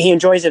 he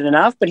enjoys it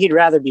enough, but he'd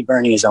rather be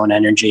burning his own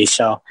energy.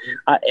 So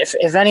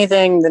if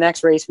anything, the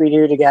next race we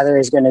do together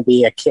is going to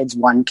be a kids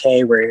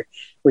 1K where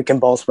we can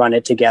both run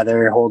it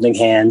together holding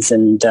hands.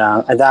 And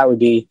that would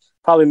be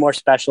probably more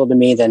special to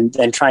me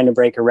than trying to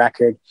break a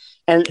record.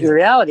 And the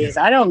reality is,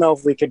 I don't know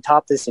if we could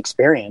top this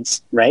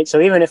experience, right?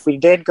 So even if we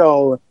did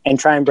go and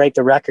try and break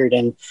the record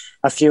in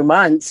a few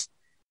months,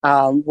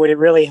 would it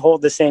really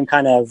hold the same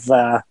kind of,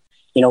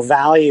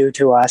 value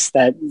to us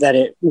that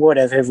it would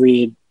have if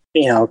we,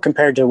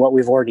 compared to what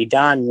we've already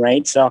done,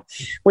 right? So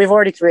we've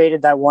already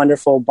created that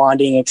wonderful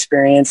bonding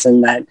experience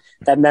and that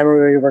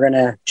memory we're going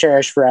to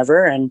cherish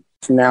forever. And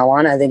from now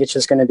on. I think it's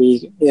just going to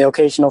be the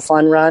occasional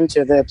fun run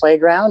to the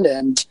playground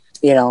and,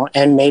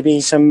 and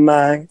maybe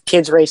some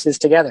kids races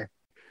together.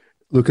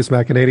 Lucas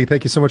McAneney,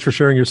 thank you so much for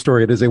sharing your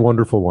story. It is a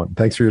wonderful one.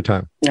 Thanks for your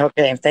time.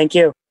 Okay, thank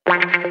you.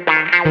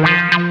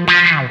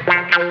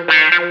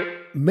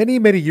 Many,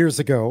 many years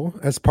ago,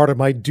 as part of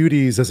my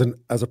duties as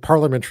a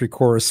parliamentary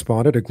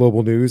correspondent at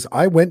Global News,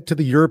 I went to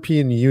the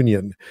European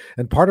Union,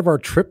 and part of our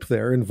trip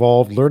there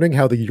involved learning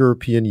how the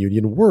European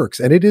Union works.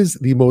 And it is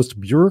the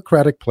most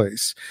bureaucratic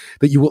place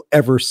that you will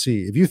ever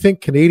see. If you think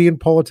Canadian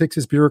politics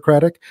is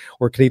bureaucratic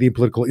or Canadian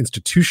political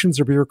institutions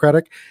are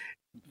bureaucratic,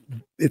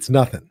 it's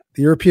nothing.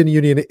 The European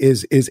Union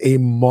is a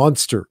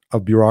monster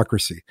of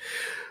bureaucracy.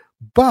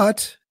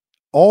 But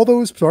all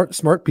those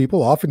smart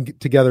people often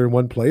get together in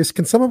one place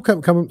can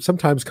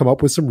sometimes come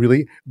up with some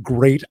really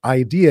great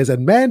ideas.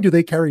 And man, do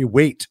they carry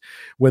weight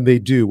when they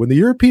do. When the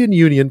European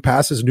Union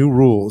passes new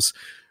rules,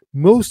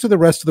 most of the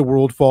rest of the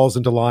world falls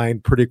into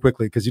line pretty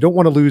quickly because you don't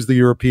want to lose the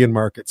European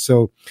market.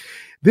 So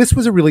this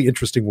was a really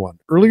interesting one.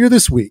 Earlier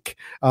this week,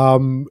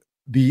 the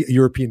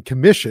European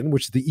Commission,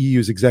 which is the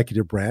EU's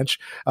executive branch,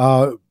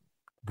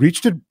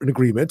 reached an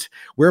agreement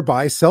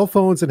whereby cell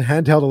phones and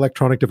handheld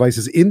electronic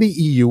devices in the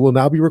EU will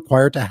now be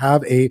required to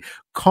have a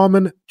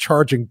common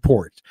charging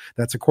port.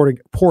 That's according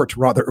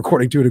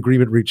to an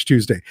agreement reached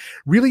Tuesday.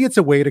 Really, it's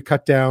a way to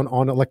cut down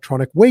on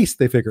electronic waste,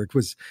 they figured.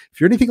 Because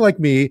if you're anything like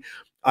me,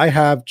 I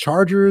have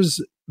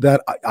chargers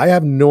that I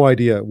have no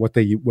idea what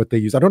they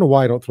use. I don't know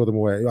why I don't throw them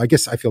away. I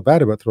guess I feel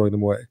bad about throwing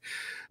them away.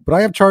 But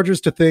I have chargers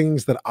to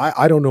things that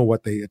I don't know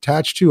what they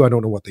attach to. I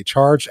don't know what they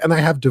charge. And I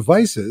have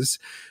devices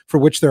for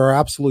which there are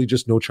absolutely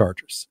just no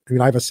chargers. I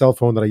mean, I have a cell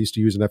phone that I used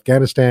to use in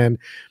Afghanistan.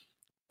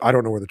 I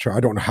don't know I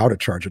don't know how to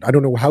charge it. I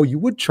don't know how you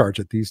would charge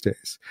it these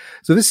days.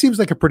 So this seems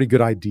like a pretty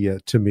good idea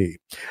to me.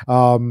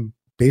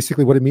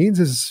 Basically, what it means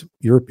is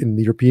in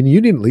the European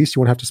Union, at least, you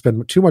won't have to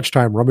spend too much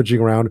time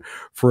rummaging around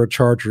for a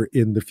charger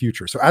in the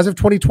future. So as of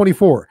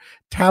 2024,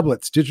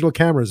 tablets, digital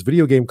cameras,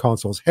 video game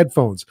consoles,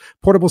 headphones,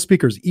 portable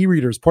speakers,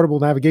 e-readers,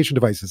 portable navigation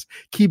devices,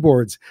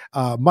 keyboards,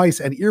 mice,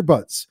 and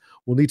earbuds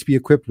will need to be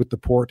equipped with the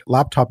port.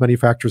 Laptop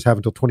manufacturers have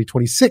until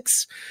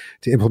 2026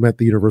 to implement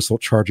the universal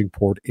charging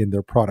port in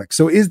their products.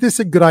 So is this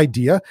a good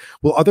idea?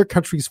 Will other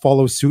countries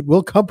follow suit?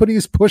 Will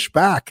companies push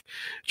back?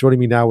 Joining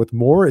me now with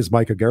more is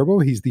Mike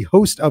Agerbo. He's the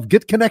host of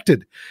Get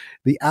Connected,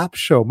 the app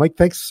show. Mike,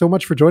 thanks so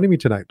much for joining me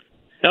tonight.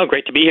 Oh,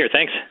 great to be here.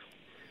 Thanks.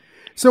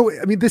 So,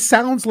 I mean, this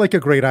sounds like a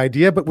great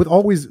idea, but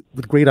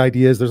with great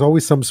ideas, there's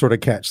always some sort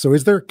of catch. So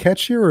is there a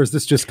catch here, or is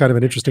this just kind of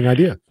an interesting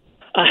idea?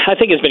 I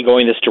think it's been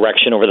going this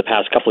direction over the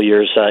past couple of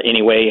years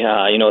anyway.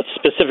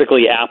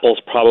 Specifically Apple's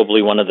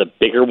probably one of the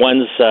bigger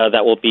ones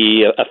that will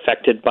be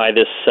affected by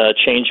this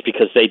change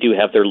because they do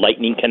have their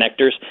Lightning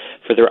connectors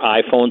for their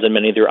iPhones and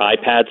many of their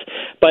iPads.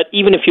 But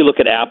even if you look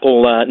at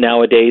Apple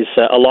nowadays,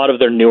 a lot of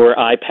their newer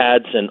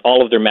iPads and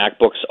all of their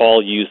MacBooks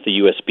all use the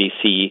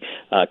USB-C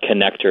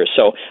connector.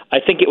 So I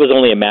think it was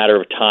only a matter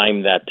of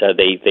time that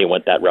they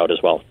went that route as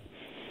well.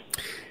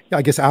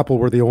 I guess Apple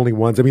were the only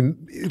ones. I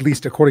mean, at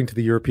least according to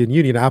the European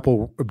Union,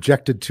 Apple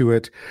objected to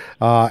it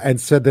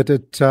and said that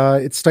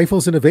it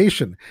stifles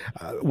innovation,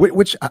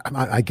 which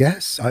I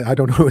guess, I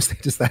don't know,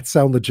 does that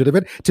sound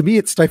legitimate? To me,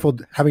 it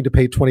stifled having to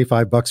pay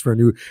 $25 for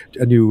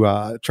a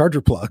new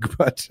charger plug.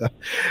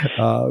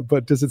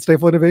 But does it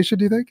stifle innovation,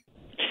 do you think?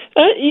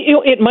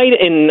 It might,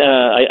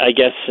 I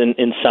guess,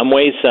 in some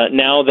ways.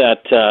 Now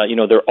that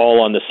they're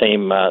all on the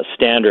same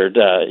standard,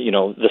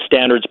 the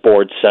standards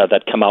boards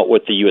that come out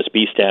with the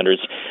USB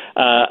standards,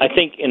 I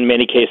think in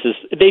many cases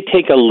they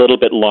take a little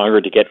bit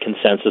longer to get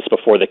consensus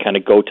before they kind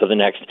of go to the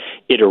next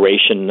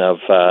iteration of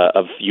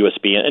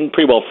USB, and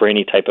pretty well for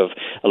any type of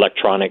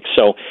electronics.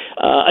 So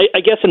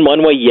I guess in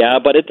one way, yeah,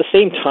 but at the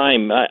same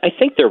time, I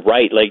think they're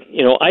right. Like,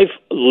 I've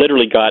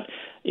literally got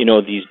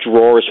these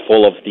drawers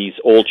full of these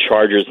old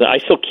chargers. I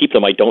still keep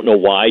them. I don't know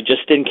why,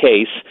 just in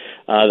case,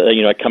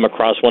 I come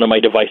across one of my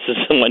devices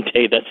one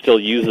day that still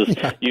uses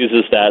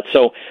that.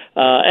 So,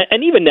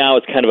 and even now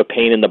it's kind of a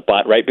pain in the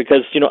butt, right?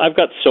 Because, I've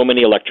got so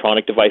many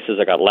electronic devices.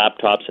 I got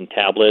laptops and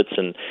tablets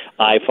and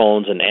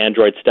iPhones and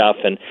Android stuff,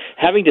 and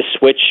having to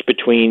switch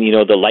between,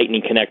 the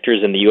Lightning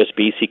connectors and the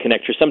USB-C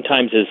connectors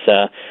sometimes is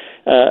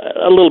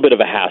a little bit of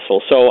a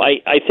hassle. So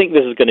I think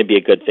this is going to be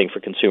a good thing for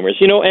consumers.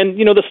 And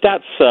the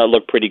stats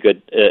look pretty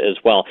good as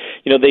well.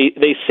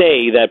 They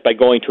say that by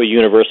going to a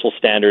universal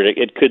standard,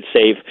 it could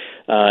save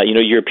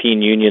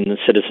European Union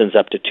citizens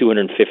up to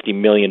 $250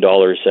 million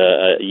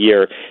a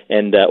year,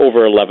 and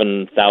over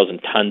 11,000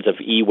 tons of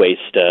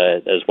e-waste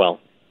as well.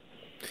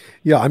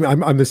 Yeah,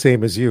 I'm the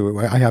same as you.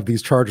 I have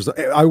these chargers.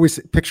 I always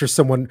picture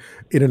someone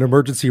in an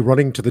emergency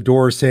running to the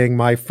door saying,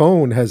 "My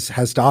phone has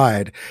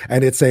died,"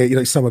 and it's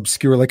some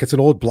obscure, like it's an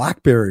old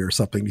BlackBerry or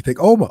something. You think,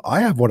 "Oh,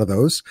 I have one of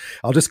those.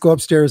 I'll just go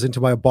upstairs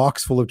into my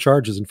box full of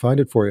charges and find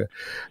it for you."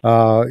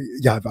 I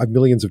have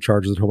millions of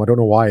chargers at home. I don't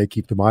know why I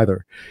keep them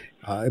either.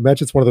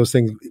 Imagine it's one of those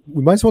things.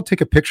 We might as well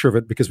take a picture of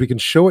it because we can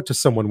show it to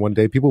someone one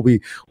day. People will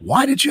be,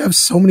 "Why did you have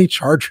so many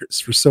chargers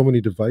for so many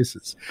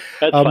devices?"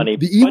 That's funny.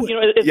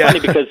 It's funny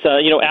because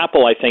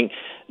Apple, I think,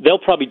 they'll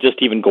probably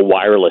just even go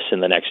wireless in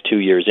the next 2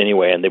 years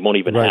anyway, and they won't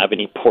even have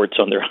any ports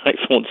on their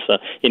iPhones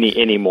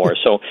anymore.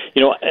 So,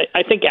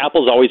 I think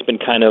Apple's always been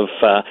kind of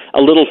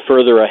a little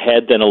further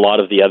ahead than a lot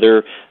of the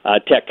other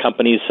tech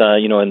companies,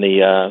 in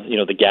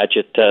the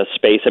gadget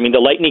space. I mean, the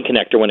Lightning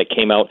connector, when it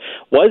came out,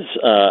 was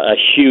a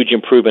huge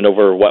improvement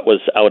over what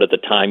was out at the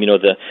time.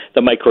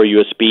 The micro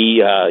USB,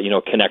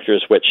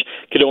 connectors, which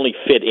could only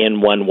fit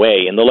in one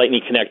way, and the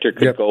Lightning connector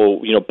could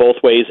go, both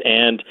ways,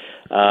 and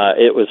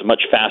it was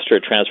much faster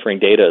at transferring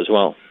data as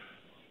well.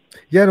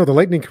 Yeah, no, the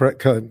Lightning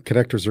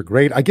connectors are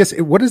great. I guess,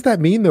 what does that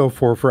mean, though,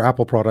 for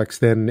Apple products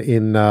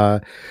then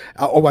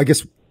I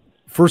guess,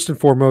 first and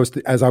foremost,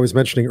 as I was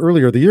mentioning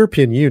earlier, the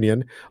European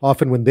Union,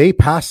 often when they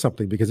pass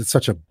something, because it's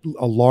such a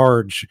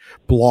large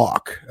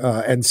block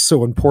and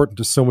so important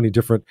to so many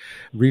different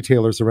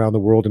retailers around the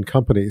world and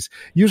companies,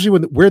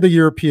 usually where the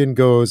European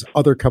goes,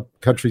 other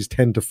countries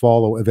tend to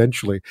follow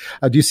eventually.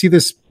 Do you see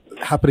this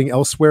happening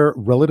elsewhere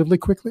relatively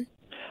quickly?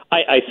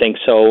 I think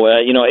so.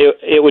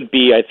 It would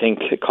be, I think,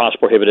 cost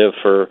prohibitive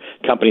for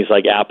companies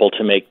like Apple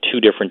to make two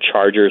different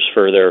chargers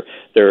for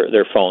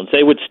their phones.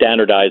 They would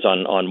standardize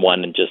on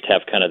one and just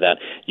have kind of that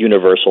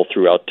universal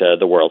throughout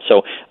the world.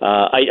 So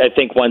I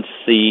think once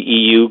the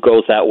EU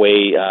goes that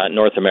way,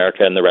 North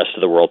America and the rest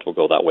of the world will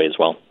go that way as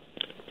well.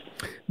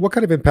 What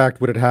kind of impact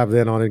would it have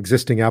then on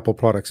existing Apple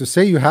products? So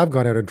say you have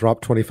gone out and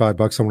dropped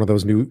 $25 on one of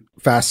those new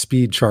fast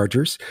speed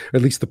chargers, or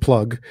at least the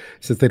plug,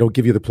 since they don't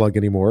give you the plug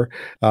anymore.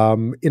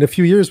 In a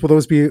few years, will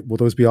those be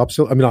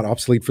obsolete? I mean, not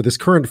obsolete for this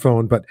current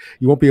phone, but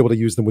you won't be able to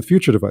use them with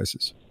future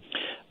devices.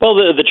 Well,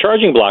 the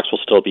charging blocks will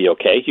still be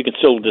okay. You can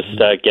still just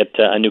get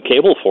a new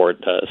cable for it,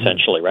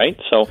 essentially, right?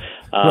 So,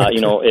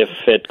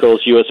 if it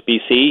goes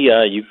USB-C,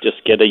 you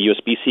just get a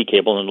USB-C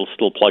cable and it'll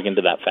still plug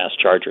into that fast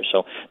charger.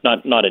 So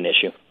not an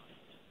issue.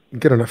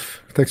 Good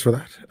enough. Thanks for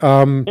that.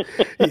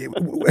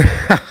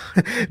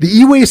 The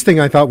e-waste thing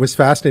I thought was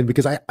fascinating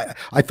because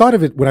I thought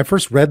of it when I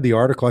first read the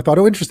article. I thought,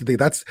 interesting.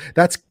 That's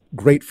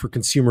great for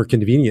consumer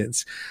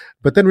convenience.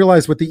 But then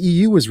realized what the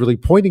EU was really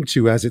pointing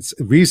to as its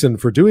reason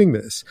for doing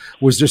this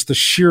was just the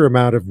sheer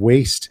amount of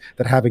waste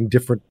that having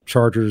different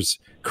chargers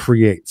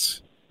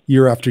creates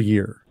year after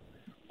year.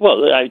 Well,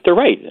 they're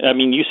right. I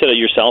mean, you said it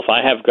yourself.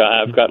 I've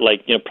got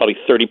like probably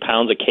 30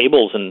 pounds of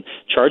cables and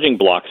charging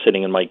blocks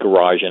sitting in my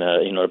garage in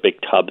a big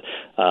tub,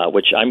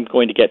 which I'm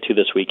going to get to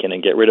this weekend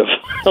and get rid of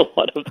a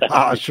lot of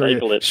that.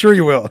 Sure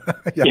you will.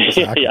 Yeah,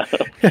 exactly.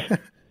 Yeah.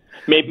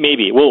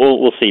 Maybe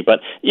we'll see,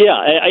 but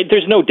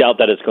there's no doubt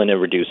that it's going to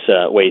reduce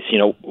waste.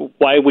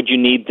 Why would you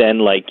need then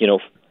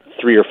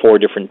 3 or 4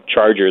 different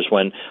chargers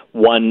when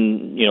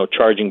one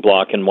charging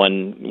block and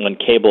one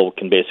cable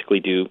can basically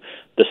do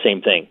the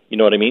same thing? You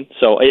know what I mean?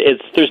 So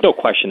there's no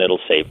question it'll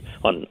save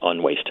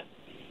on waste.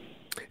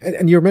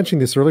 And you were mentioning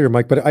this earlier,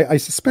 Mike, but I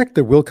suspect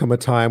there will come a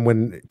time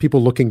when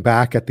people looking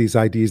back at these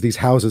ideas, these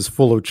houses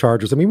full of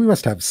chargers. I mean, we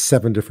must have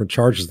 7 different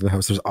chargers in the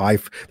house. There's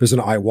an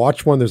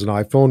iWatch one. There's an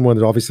iPhone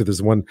one. Obviously,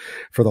 there's one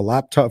for the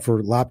laptop,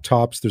 for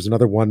laptops. There's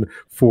another one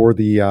for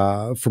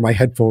for my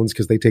headphones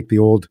because they take the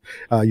old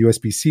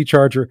USB-C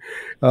charger.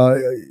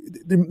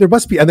 There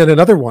must be, and then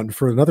another one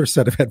for another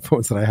set of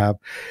headphones that I have.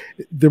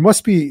 We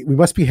must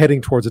be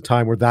heading towards a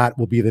time where that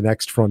will be the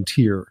next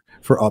frontier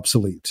for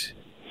obsolete.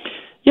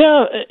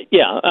 Yeah.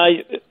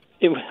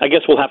 I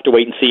guess we'll have to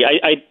wait and see.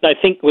 I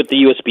think with the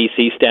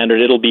USB-C standard,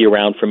 it'll be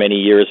around for many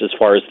years as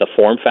far as the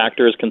form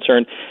factor is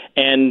concerned,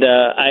 and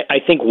I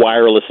think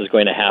wireless is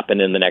going to happen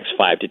in the next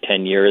 5 to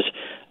 10 years.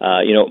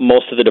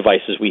 Most of the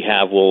devices we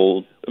have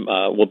will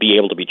be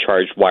able to be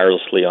charged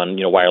wirelessly on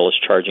wireless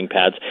charging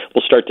pads.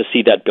 We'll start to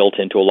see that built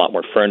into a lot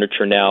more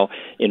furniture now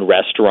in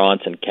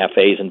restaurants and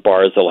cafes and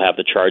bars. They'll have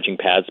the charging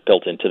pads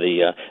built into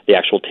the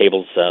actual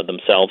tables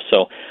themselves.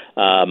 So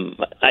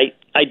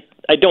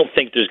I don't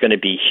think there's going to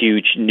be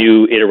huge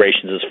new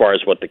iterations as far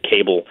as what the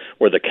cable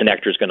or the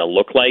connector is going to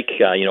look like.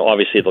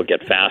 Obviously they'll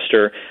get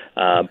faster,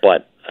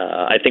 but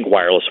I think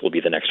wireless will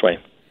be the next way.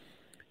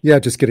 Yeah,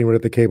 just getting rid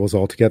of the cables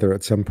altogether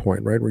at some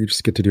point, right? Where you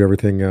just get to do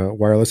everything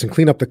wireless and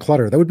clean up the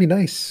clutter. That would be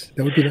nice.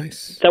 That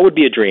would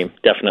be a dream,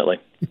 definitely.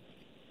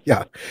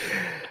 Yeah.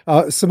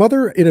 Some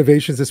other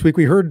innovations this week.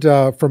 We heard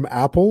from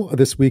Apple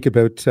this week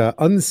about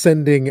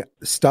unsending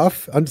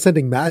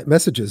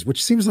messages,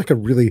 which seems like a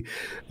really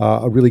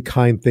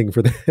kind thing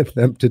for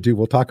them to do.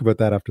 We'll talk about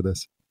that after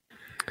this.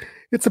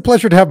 It's a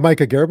pleasure to have Mike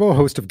Agerbo,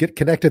 host of Get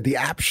Connected, the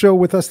app show,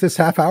 with us this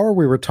half hour.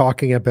 We were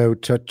talking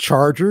about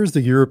chargers.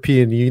 The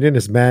European Union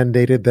has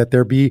mandated that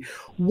there be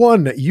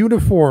one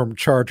uniform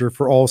charger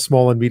for all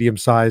small and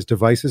medium-sized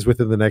devices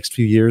within the next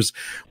few years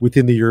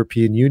within the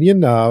European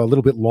Union. A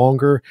little bit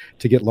longer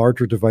to get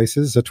larger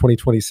devices,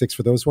 2026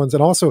 for those ones.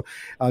 And also,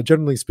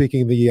 generally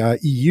speaking, the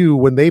EU,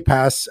 when they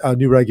pass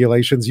new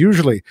regulations,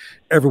 usually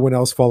everyone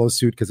else follows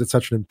suit because it's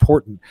such an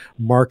important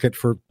market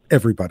for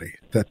everybody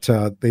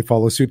that they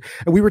follow suit.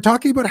 And we were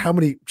talking about how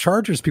many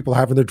chargers people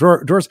have in their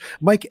drawers.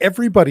 Mike,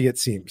 everybody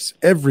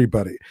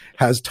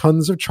has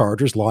tons of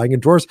chargers lying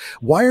in drawers.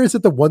 Why is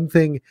it the one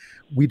thing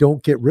we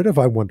don't get rid of,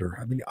 I wonder?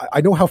 I mean,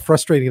 I know how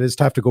frustrating it is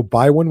to have to go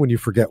buy one when you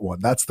forget one.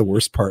 That's the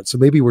worst part. So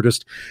maybe we're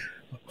just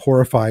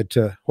horrified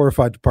to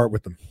part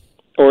with them.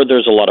 Or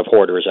there's a lot of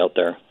hoarders out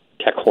there,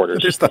 tech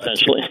hoarders,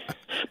 essentially.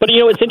 But,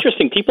 it's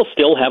interesting. People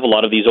still have a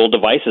lot of these old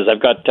devices.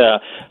 I've got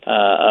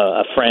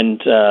a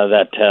friend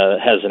that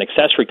has an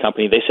accessory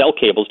company. They sell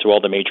cables to all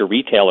the major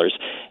retailers,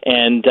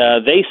 and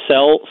they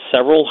sell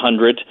several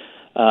hundred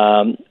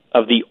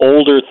of the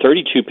older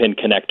 32-pin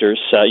connectors,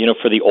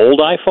 for the old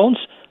iPhones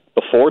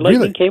before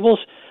Lightning cables.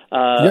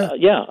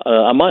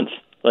 A month.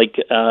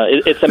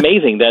 It's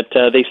amazing that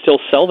they still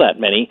sell that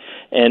many,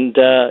 and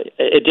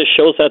it just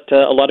shows that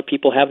a lot of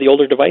people have the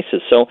older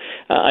devices. So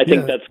I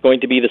think that's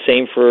going to be the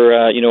same for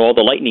all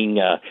the Lightning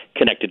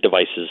connected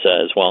devices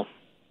as well.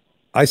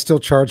 I still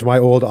charge my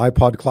old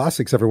iPod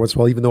Classics every once in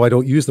a while, even though I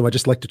don't use them. I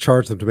just like to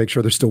charge them to make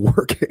sure they're still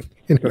working.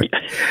 Anyway.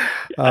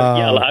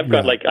 I've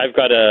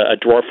got a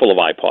drawer full of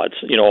iPods,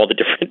 all the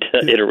different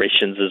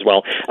iterations as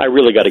well. I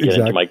really got to get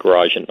into my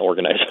garage and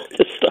organize all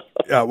this stuff.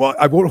 Yeah, well,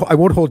 I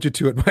won't hold you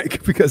to it,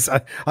 Mike, because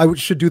I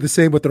should do the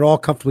same, but they're all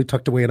comfortably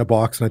tucked away in a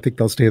box, and I think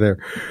they'll stay there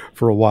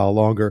for a while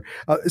longer.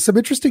 Some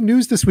interesting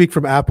news this week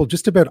from Apple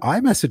just about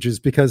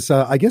iMessages, because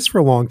I guess for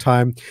a long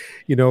time,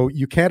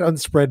 you can't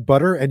unspread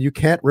butter and you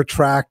can't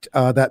retract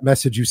that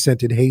message you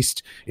sent in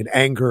haste, in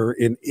anger,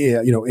 in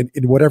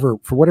whatever,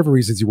 for whatever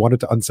reasons you wanted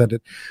to unsend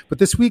it. But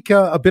this week,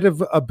 a bit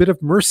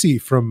of mercy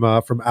from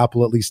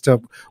Apple, at least.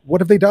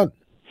 What have they done?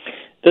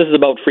 This is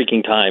about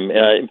freaking time.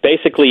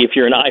 Basically, if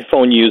you're an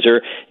iPhone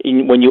user,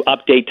 when you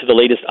update to the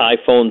latest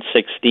iPhone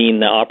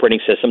 16 operating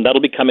system, that'll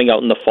be coming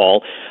out in the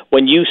fall.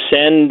 When you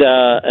send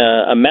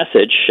a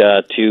message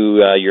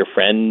to your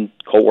friend,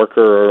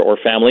 coworker, or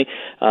family,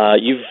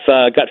 you've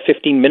got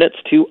 15 minutes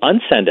to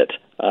unsend it.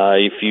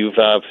 If you've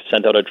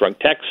sent out a drunk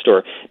text,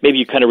 or maybe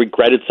you kind of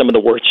regretted some of the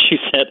words you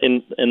said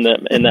in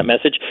that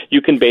message,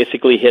 you can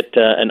basically hit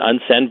an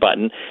unsend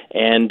button,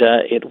 and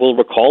it will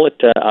recall it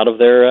out of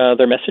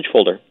their message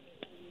folder.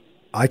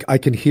 I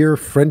can hear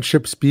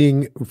friendships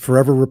being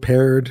forever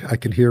repaired. I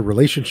can hear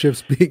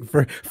relationships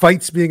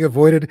fights being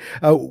avoided.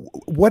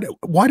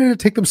 Why did it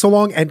take them so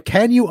long? And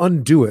can you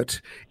undo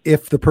it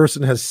if the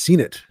person has seen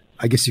it?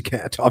 I guess you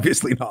can't.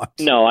 Obviously not.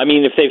 No, I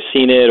mean, if they've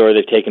seen it or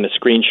they've taken a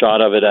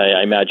screenshot of it,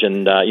 I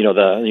imagine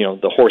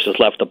the horse has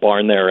left the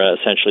barn there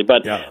essentially.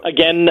 But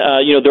again,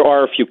 there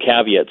are a few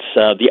caveats.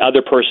 The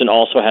other person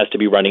also has to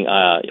be running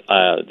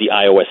the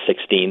iOS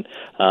 16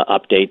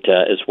 update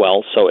as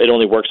well. So it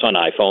only works on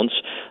iPhones.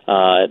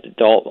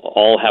 They'll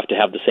all have to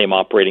have the same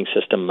operating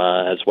system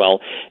as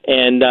well.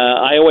 And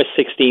iOS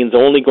 16 is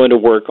only going to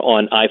work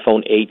on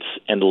iPhone 8s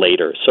and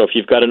later. So if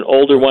you've got an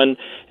older one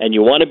and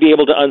you want to be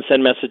able to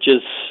unsend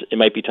messages, it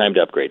might be time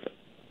to upgrade.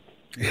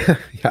 Yeah,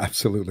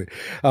 absolutely.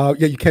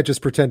 You can't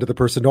just pretend to the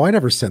person, no, I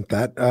never sent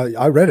that.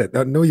 I read it.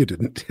 No, you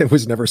didn't. It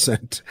was never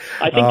sent.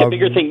 I think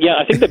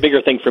the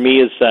bigger thing for me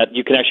is that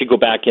you can actually go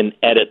back and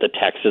edit the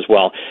text as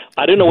well.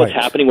 I don't know what's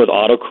happening with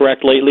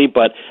autocorrect lately,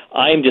 but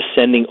I'm just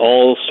sending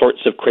all sorts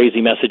of crazy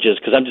messages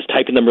because I'm just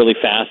typing them really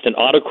fast, and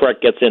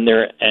autocorrect gets in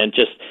there and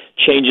just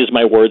changes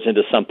my words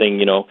into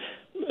something,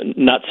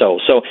 not so.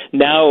 So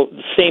now,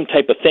 same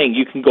type of thing.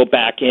 You can go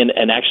back in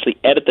and actually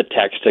edit the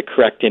text to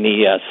correct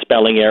any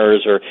spelling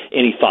errors or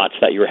any thoughts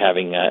that you're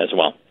having as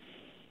well.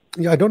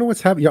 Yeah, I don't know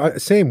what's happening. Yeah,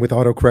 same with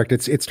autocorrect.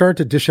 It started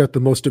to dish out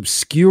the most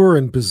obscure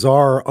and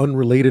bizarre,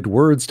 unrelated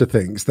words to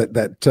things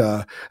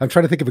that I'm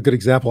trying to think of a good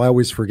example. I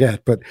always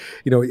forget, but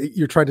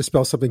you're trying to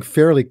spell something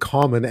fairly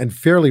common and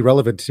fairly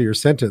relevant to your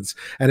sentence,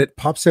 and it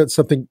pops out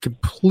something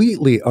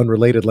completely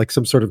unrelated, like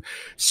some sort of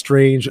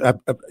strange,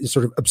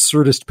 sort of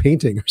absurdist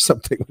painting or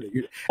something.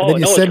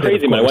 It's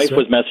crazy. My wife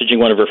was messaging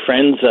one of her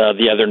friends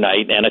the other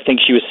night, and I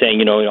think she was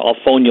saying, I'll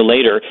phone you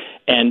later,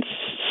 and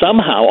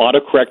somehow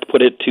autocorrect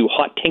put it to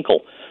hot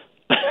tinkle.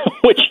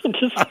 Which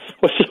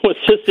was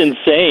just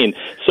insane.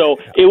 So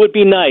it would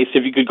be nice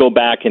if you could go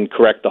back and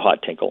correct the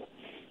hot tinkle.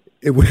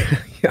 It would,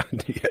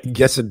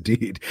 yes,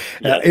 indeed.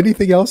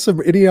 Anything else?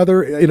 Any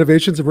other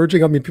innovations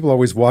emerging? I mean, people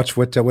always watch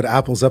what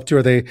Apple's up to.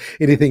 Are they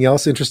anything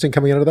else interesting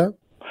coming out of that?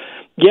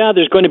 Yeah,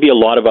 there's going to be a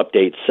lot of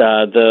updates.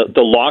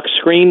 The lock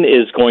screen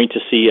is going to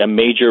see a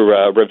major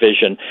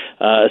revision.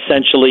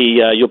 Essentially,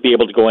 you'll be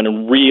able to go in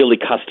and really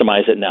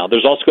customize it now.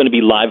 There's also going to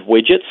be live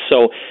widgets.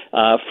 So,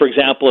 for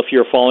example, if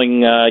you're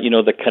following,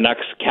 the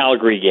Canucks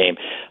Calgary game,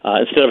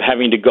 instead of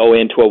having to go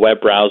into a web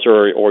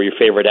browser or your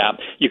favorite app,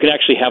 you can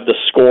actually have the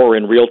score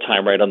in real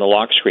time right on the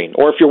lock screen.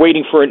 Or if you're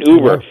waiting for an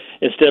Uber,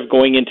 instead of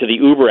going into the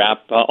Uber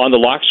app, on the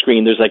lock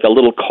screen, there's like a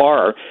little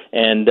car,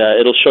 and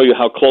it'll show you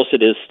how close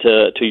it is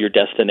to your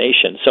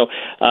destination. So,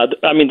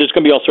 there's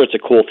going to be all sorts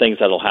of cool things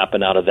that'll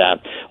happen out of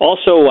that.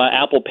 Also,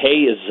 Apple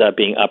Pay is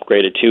being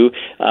upgraded too.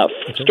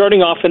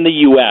 Starting off in the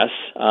U.S.,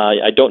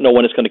 I don't know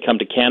when it's going to come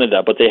to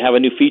Canada, but they have a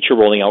new feature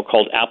rolling out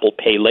called Apple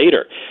Pay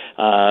Later.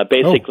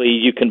 Basically,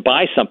 you can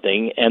buy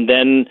something, and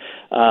then,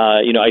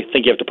 I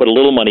think you have to put a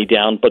little money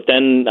down, but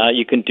then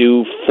you can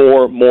do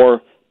 4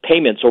 more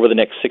payments over the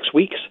next 6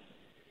 weeks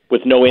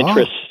with no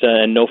interest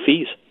and no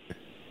fees.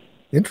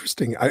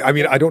 Interesting. I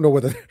mean, I don't know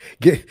whether,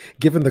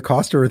 given the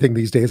cost of everything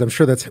these days, I'm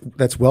sure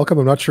that's welcome.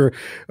 I'm not sure.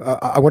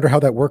 I wonder how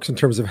that works in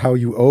terms of how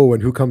you owe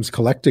and who comes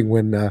collecting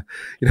when,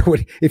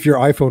 if your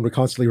iPhone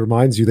constantly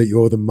reminds you that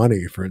you owe them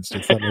money, for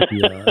instance. That might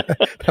be.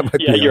 That might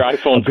be your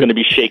iPhone's going to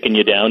be shaking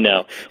you down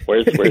now.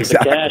 Where's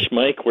exactly. the cash,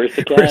 Mike? Where's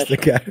the cash? Where's the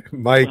cash,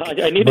 Mike?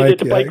 I needed it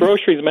to buy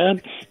groceries,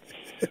 man.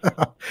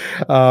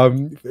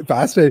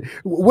 Fascinating.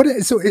 One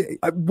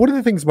of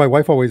the things my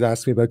wife always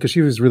asks me about, because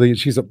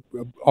she's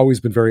always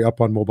been very up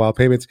on mobile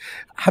payments.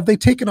 Have they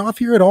taken off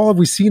here at all? Have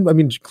we seen? I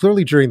mean,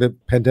 clearly during the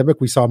pandemic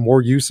we saw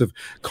more use of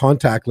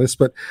contactless,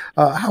 but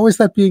how is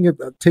that being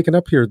taken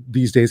up here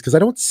these days? Because I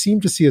don't seem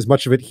to see as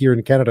much of it here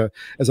in Canada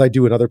as I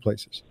do in other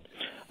places.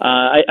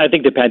 I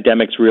think the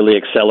pandemic's really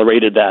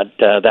accelerated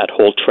that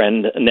whole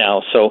trend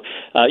now. So,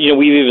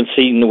 we've even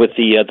seen with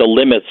the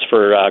limits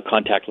for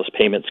contactless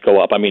payments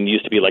go up. I mean, it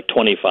used to be like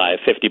 $25,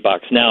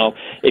 $50. Now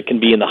it can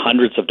be in the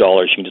hundreds of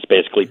dollars. You can just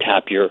basically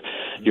tap your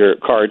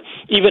card.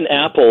 Even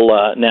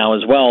Apple now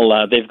as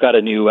well, they've got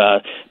a new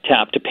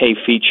tap to pay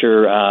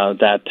feature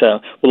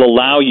that will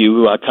allow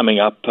you coming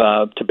up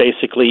to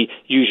basically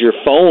use your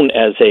phone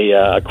as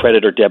a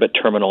credit or debit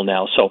terminal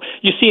now. So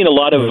you see in a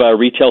lot of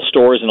retail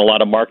stores and a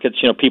lot of markets,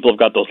 people have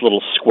got those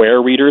little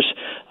square readers.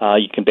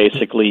 You can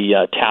basically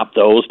tap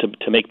those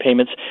to make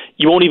payments.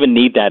 You won't even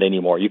need that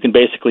anymore. You can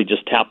basically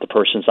just tap the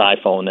person's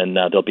iPhone and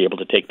they'll be able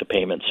to take the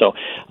payment. So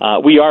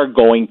we are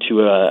going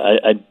to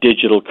a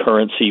digital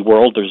currency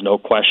world. There's no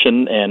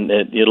question, and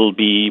it'll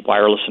be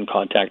wireless and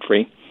contact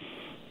free.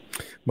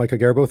 Mike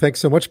Agerbo, thanks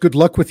so much. Good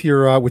luck with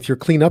your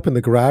cleanup in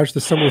the garage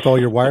this summer with all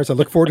your wires. I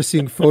look forward to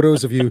seeing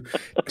photos of you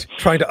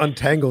trying to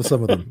untangle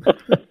some of them.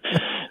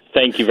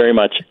 Thank you very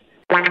much.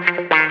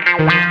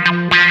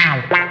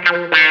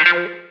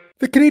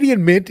 The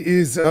Canadian Mint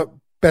is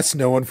best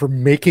known for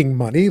making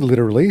money,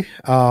 literally,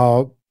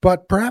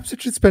 but perhaps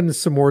it should spend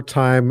some more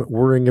time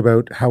worrying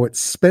about how it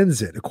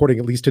spends it, according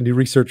at least to new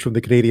research from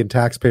the Canadian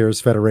Taxpayers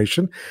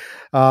Federation.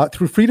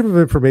 Through Freedom of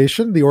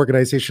Information, the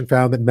organization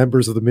found that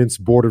members of the Mint's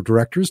board of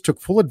directors took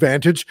full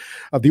advantage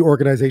of the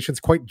organization's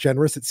quite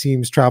generous, it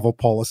seems, travel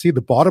policy.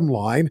 The bottom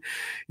line,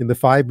 in the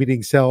 5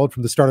 meetings held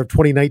from the start of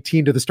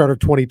 2019 to the start of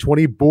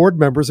 2020, board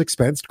members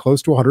expensed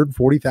close to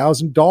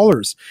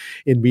 $140,000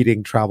 in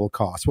meeting travel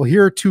costs. Well,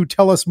 here to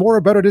tell us more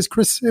about it is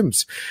Kris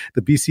Sims,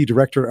 the BC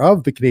director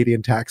of the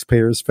Canadian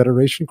Taxpayers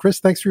Federation. Kris,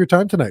 thanks for your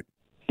time tonight.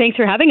 Thanks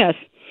for having us.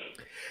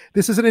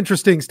 This is an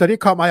interesting study.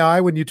 It caught my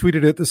eye when you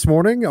tweeted it this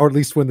morning, or at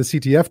least when the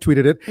CTF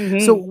tweeted it. Mm-hmm.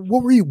 So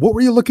what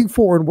were you looking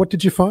for, and what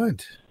did you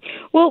find?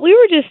 Well, we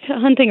were just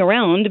hunting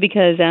around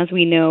because, as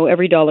we know,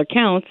 every dollar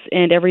counts,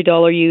 and every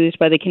dollar used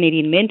by the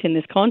Canadian Mint in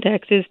this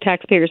context is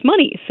taxpayers'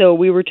 money. So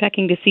we were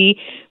checking to see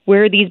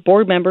where these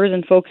board members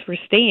and folks were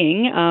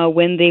staying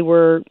when they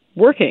were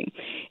working.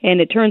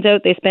 And it turns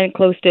out they spent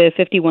close to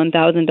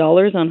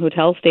 $51,000 on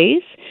hotel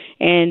stays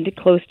and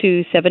close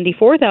to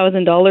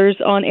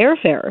 $74,000 on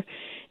airfare.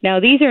 Now,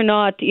 these are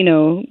not,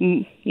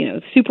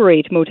 Super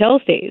 8 motel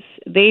stays.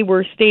 They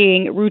were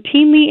staying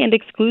routinely and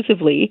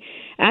exclusively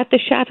at the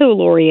Chateau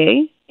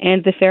Laurier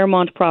and the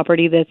Fairmont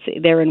property that's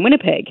there in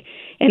Winnipeg.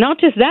 And not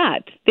just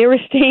that, they were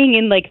staying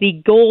in like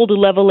the gold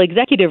level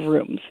executive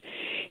rooms.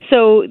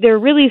 So they're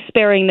really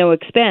sparing no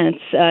expense,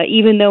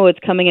 even though it's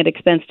coming at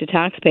expense to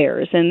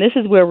taxpayers. And this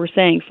is where we're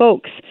saying,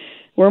 folks,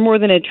 we're more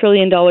than $1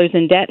 trillion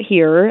in debt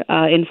here.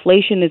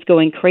 Inflation is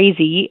going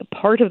crazy.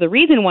 Part of the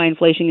reason why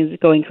inflation is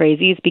going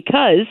crazy is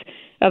because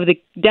of the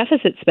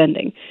deficit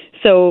spending.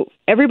 So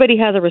everybody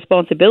has a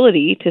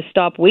responsibility to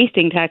stop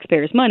wasting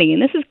taxpayers' money,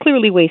 and this is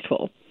clearly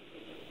wasteful.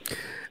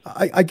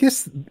 I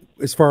guess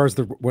as far as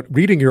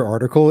reading your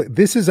article,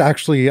 this is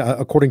actually,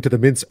 according to the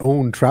Mint's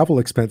own travel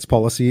expense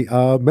policy,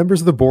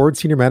 members of the board,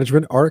 senior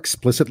management are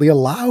explicitly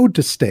allowed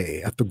to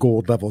stay at the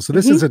gold level. So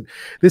this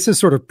is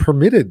sort of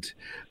permitted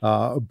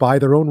by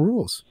their own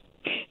rules.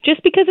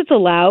 Just because it's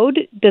allowed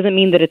doesn't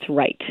mean that it's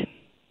right.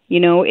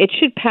 It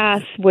should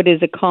pass what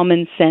is a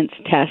common sense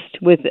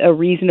test with a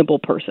reasonable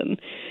person.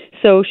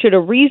 So should a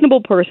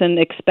reasonable person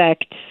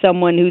expect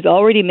someone who's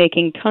already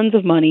making tons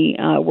of money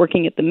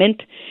working at the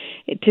Mint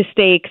to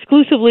stay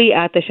exclusively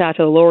at the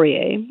Chateau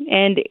Laurier?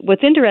 And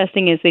what's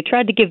interesting is they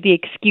tried to give the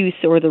excuse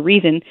or the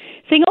reason,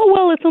 saying, oh,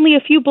 well, it's only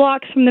a few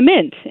blocks from the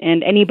Mint.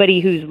 And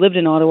anybody who's lived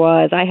in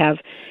Ottawa, as I have,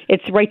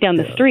 it's right down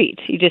the street.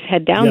 You just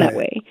head down that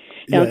way.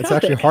 Now, it's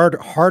actually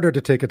harder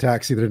to take a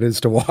taxi than it is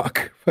to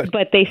walk.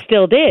 But they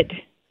still did.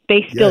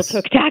 They still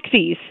took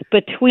taxis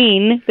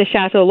between the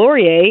Chateau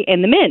Laurier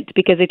and the Mint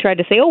because they tried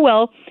to say, oh,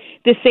 well,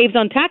 this saves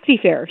on taxi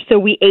fare. So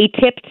we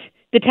A-tipped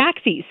the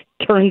taxis.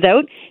 Turns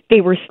out they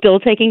were still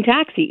taking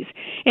taxis.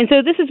 And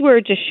so this is where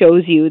it just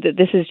shows you that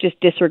this is just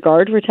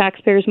disregard for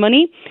taxpayers'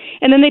 money.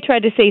 And then they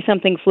tried to say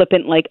something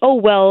flippant like, oh,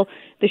 well,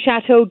 the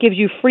Chateau gives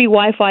you free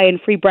Wi-Fi and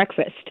free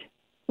breakfast.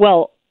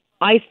 Well,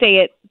 I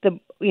stay at the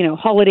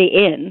Holiday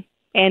Inn,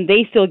 and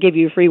they still give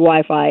you free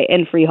Wi-Fi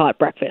and free hot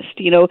breakfast.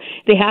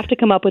 They have to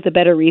come up with a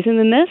better reason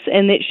than this,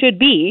 and it should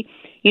be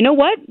you know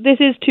what, this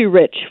is too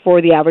rich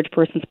for the average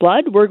person's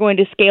blood. We're going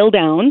to scale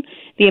down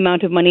the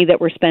amount of money that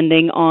we're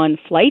spending on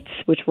flights,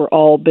 which were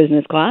all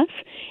business class,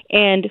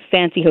 and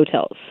fancy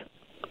hotels.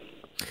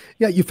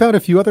 Yeah, you found a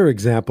few other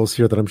examples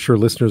here that I'm sure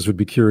listeners would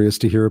be curious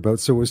to hear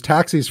about. So it was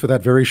taxis for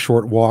that very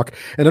short walk.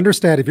 And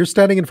understand, if you're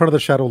standing in front of the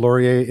Chateau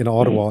Laurier in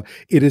Ottawa,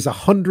 it is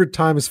 100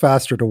 times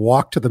faster to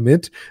walk to the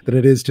Mint than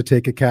it is to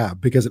take a cab,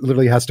 because it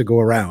literally has to go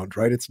around,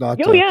 right? It's not.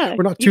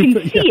 We're not you too.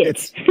 Can see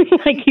it.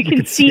 Like you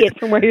can see it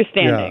from where you're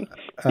standing.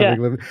 Yeah.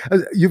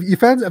 You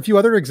found a few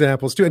other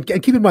examples too, and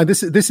keep in mind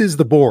this is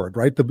the board,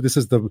 right? This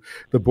is the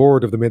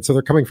board of the Mint, so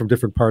they're coming from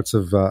different parts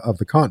of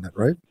the continent,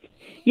 right?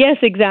 Yes,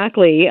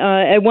 exactly.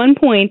 At one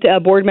point,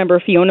 board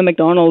member Fiona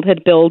McDonald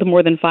had billed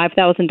more than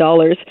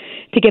 $5,000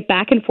 to get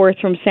back and forth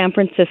from San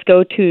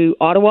Francisco to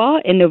Ottawa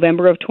in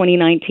November of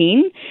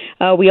 2019.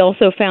 We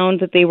also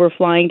found that they were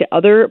flying to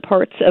other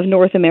parts of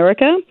North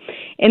America.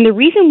 And the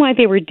reason why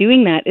they were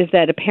doing that is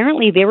that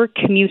apparently they were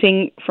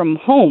commuting from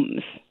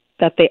homes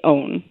that they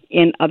own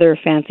in other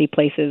fancy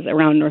places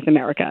around North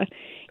America,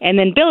 and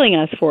then billing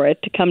us for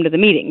it to come to the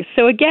meetings.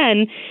 So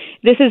again,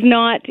 this is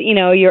not,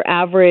 your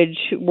average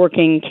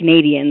working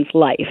Canadian's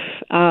life.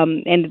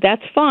 And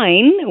that's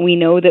fine. We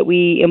know that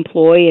we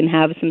employ and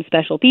have some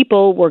special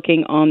people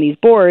working on these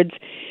boards,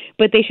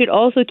 but they should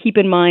also keep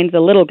in mind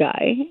the little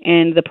guy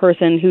and the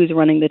person who's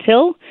running the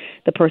till,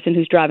 the person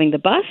who's driving the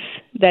bus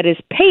that is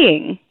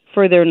paying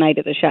for their night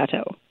at the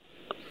chateau.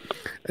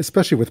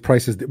 Especially with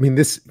prices. I mean,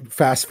 this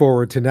fast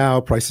forward to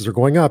now, prices are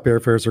going up,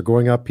 airfares are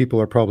going up.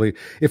 People are probably,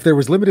 if there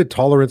was limited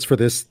tolerance for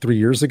this 3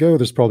 years ago,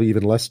 there's probably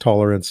even less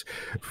tolerance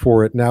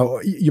for it now.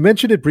 You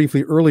mentioned it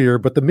briefly earlier,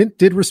 but the Mint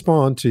did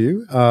respond to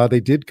you. They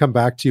did come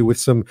back to you with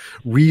some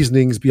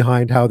reasonings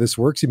behind how this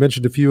works. You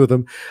mentioned a few of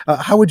them.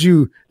 How would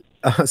you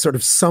sort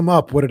of sum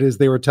up what it is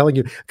they were telling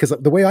you? Because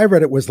the way I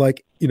read it was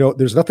like,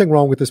 there's nothing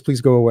wrong with this,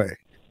 please go away.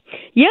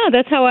 Yeah,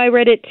 that's how I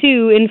read it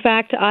too. In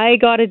fact, I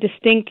got a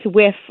distinct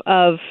whiff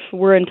of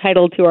we're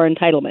entitled to our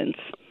entitlements,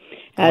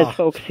 as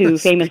folks who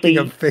famously...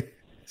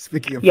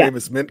 Speaking of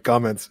famous Mint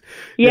comments.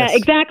 Yeah, yes.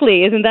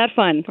 Exactly. Isn't that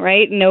fun,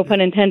 right? No pun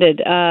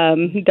intended.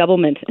 Double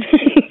mint.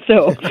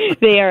 So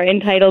they are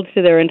entitled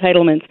to their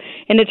entitlements.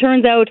 And it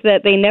turns out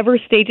that they never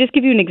stay. Just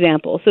give you an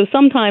example. So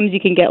sometimes you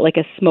can get like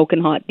a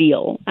smoking hot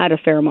deal at a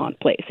Fairmont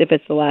place if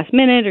it's the last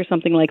minute or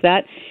something like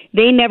that.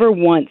 They never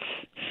once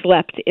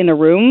slept in a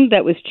room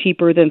that was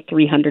cheaper than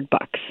 $300.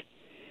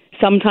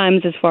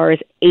 Sometimes as far as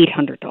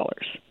 $800.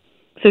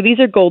 So these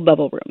are gold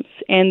level rooms.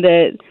 And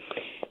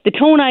the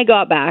tone I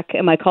got back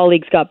and my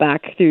colleagues got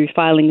back through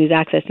filing these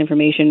access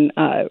information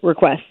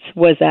requests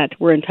was that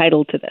we're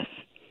entitled to this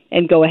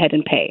and go ahead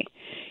and pay.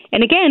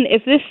 And again,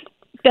 if this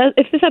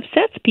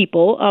upsets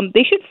people,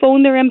 they should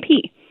phone their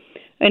MP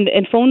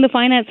and phone the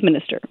finance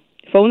minister,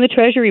 phone the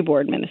Treasury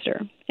Board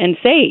minister and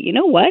say, you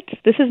know what,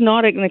 this is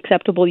not an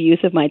acceptable use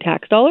of my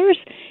tax dollars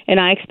and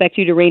I expect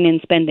you to rein in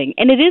spending.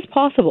 And it is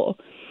possible.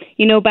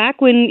 Back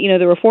when,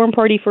 the Reform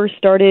Party first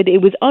started,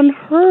 it was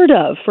unheard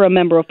of for a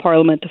member of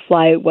Parliament to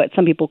fly what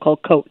some people call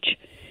coach.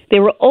 They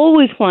were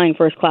always flying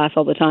first class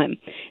all the time.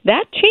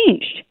 That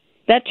changed.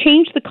 That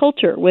changed the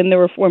culture when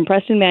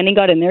Preston Manning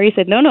got in there. He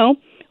said, no,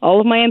 all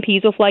of my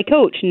MPs will fly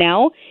coach.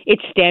 Now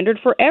it's standard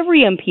for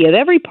every MP of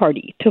every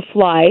party to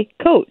fly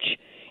coach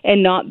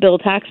and not bill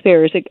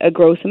taxpayers a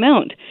gross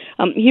amount.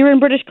 Here in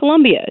British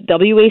Columbia,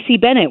 W.A.C.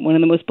 Bennett, one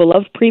of the most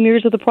beloved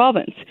premiers of the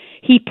province,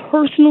 he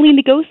personally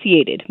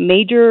negotiated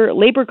major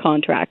labor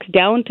contracts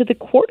down to the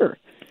quarter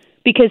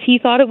because he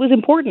thought it was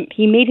important.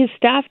 He made his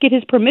staff get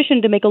his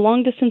permission to make a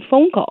long-distance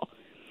phone call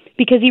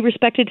because he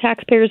respected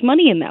taxpayers'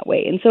 money in that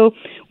way. And so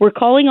we're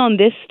calling on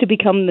this to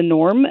become the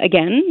norm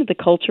again, the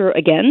culture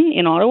again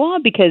in Ottawa,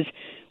 because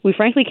we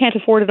frankly can't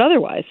afford it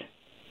otherwise.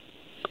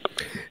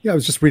 Yeah, I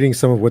was just reading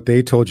some of what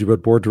they told you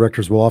about board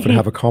directors will often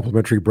have a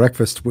complimentary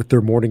breakfast with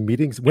their morning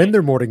meetings. When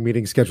their morning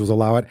meeting schedules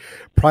allow it,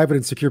 private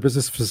and secure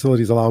business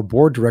facilities allow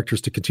board directors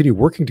to continue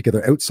working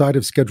together outside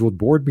of scheduled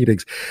board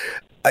meetings.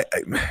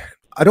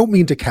 I don't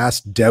mean to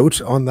cast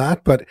doubt on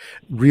that, but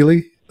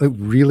really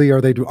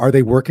are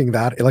they working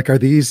that? Like, are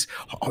these,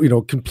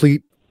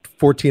 complete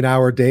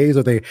 14-hour days?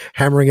 Are they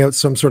hammering out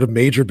some sort of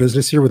major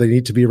business here where they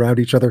need to be around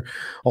each other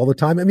all the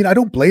time? I mean, I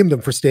don't blame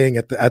them for staying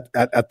at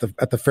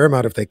the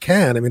Fairmont if they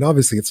can. I mean,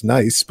 obviously it's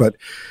nice, but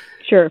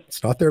sure,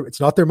 it's not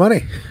their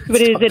money.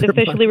 But is it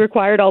officially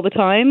required all the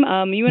time?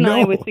 You and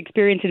I, with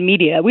experience in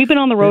media, we've been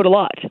on the road a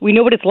lot. We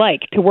know what it's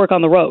like to work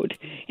on the road.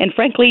 And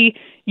frankly,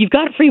 you've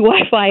got free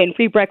Wi-Fi and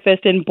free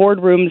breakfast and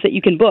boardrooms that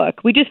you can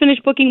book. We just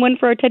finished booking one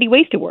for our Teddy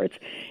Waste Awards.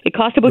 It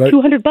cost about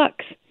 $200.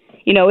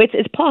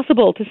 It's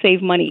possible to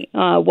save money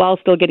while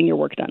still getting your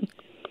work done.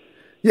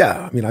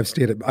 Yeah, I mean, I've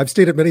stayed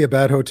at many a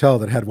bad hotel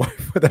that had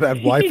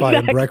Wi-Fi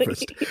and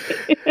breakfast.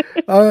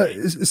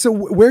 So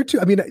where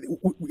to? I mean,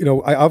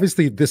 I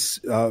obviously this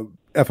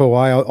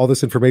FOI, all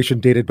this information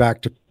dated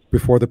back to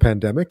before the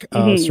pandemic.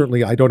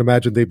 Certainly, I don't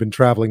imagine they've been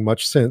traveling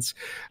much since.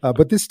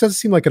 But this does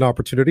seem like an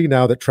opportunity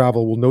now that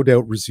travel will no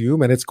doubt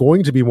resume, and it's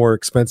going to be more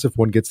expensive.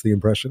 One gets the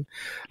impression.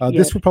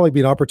 This would probably be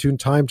an opportune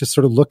time to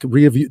sort of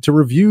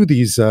review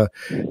these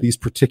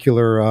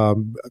particular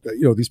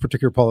these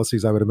particular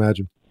policies, I would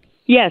imagine.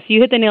 Yes, you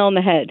hit the nail on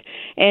the head.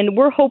 And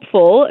we're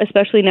hopeful,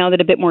 especially now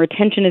that a bit more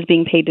attention is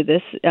being paid to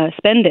this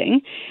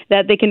spending,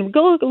 that they can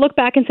go look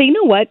back and say, you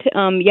know what,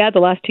 the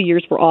last 2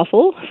 years were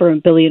awful for a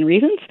billion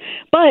reasons,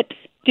 but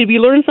did we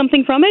learn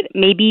something from it?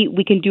 Maybe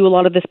we can do a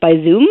lot of this by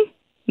Zoom.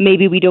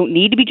 Maybe we don't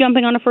need to be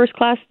jumping on a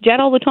first-class jet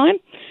all the time.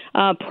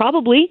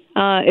 Probably.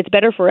 It's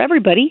better for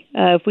everybody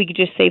if we could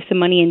just save some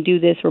money and do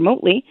this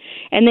remotely.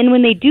 And then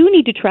when they do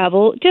need to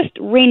travel, just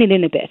rein it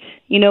in a bit.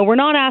 We're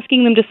not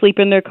asking them to sleep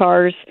in their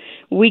cars.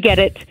 We get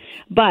it.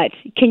 But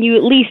can you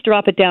at least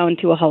drop it down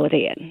to a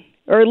Holiday Inn?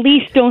 Or at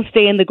least don't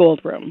stay in the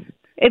Gold Room.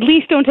 At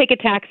least don't take a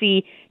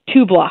taxi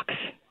 2 blocks.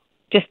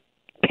 Just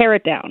pare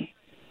it down.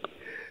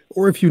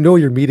 Or if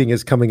your meeting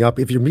is coming up,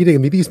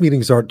 these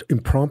meetings aren't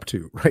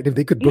impromptu, right? If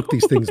they could book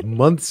these things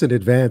months in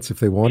advance if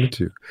they wanted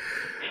to.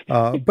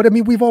 But I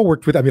mean, we've all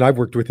worked with, I've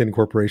worked within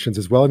corporations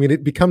as well. I mean,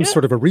 it becomes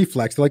sort of a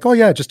reflex. They're like, oh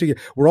yeah,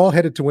 we're all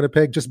headed to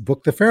Winnipeg, just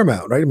book the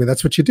Fairmount, right? I mean,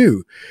 that's what you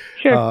do.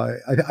 Sure.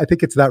 I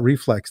think it's that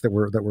reflex that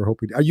we're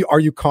hoping. Are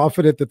you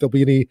confident that there'll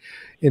be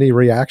any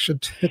reaction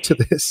to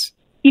this?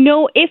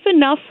 If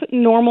enough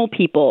normal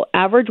people,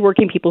 average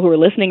working people who are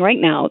listening right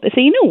now, they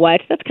say, you know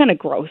what, that's kind of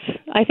gross.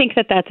 I think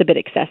that's a bit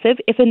excessive.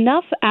 If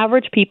enough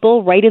average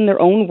people write in their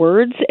own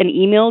words an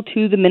email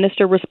to the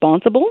minister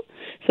responsible,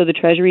 so the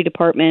Treasury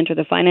Department or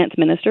the Finance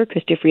Minister,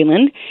 Chrystia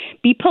Freeland,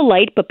 be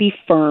polite but be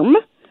firm,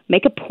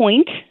 make a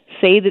point,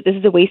 say that this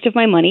is a waste of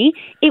my money,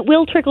 it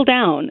will trickle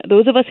down.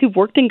 Those of us who've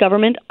worked in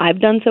government, I've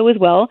done so as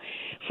well.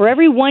 For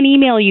every one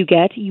email you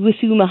get, you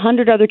assume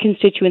 100 other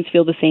constituents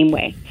feel the same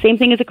way. Same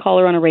thing as a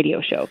caller on a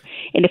radio show.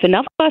 And if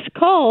enough of us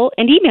call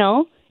and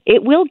email,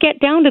 it will get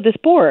down to this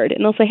board.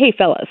 And they'll say, hey,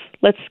 fellas,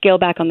 let's scale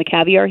back on the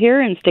caviar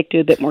here and stick to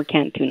a bit more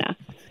canned tuna.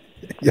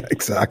 Yeah,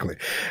 exactly.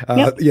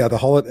 Yeah,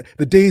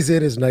 the Days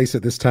Inn is nice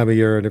at this time of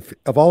year. And if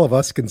all of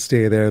us can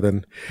stay there,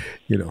 then,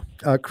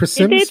 Kris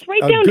Sims. It's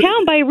right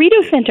downtown by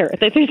Rideau Center.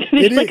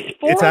 There's like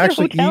 4 other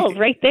hotels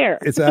right there.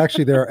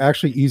 There are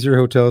actually easier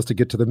hotels to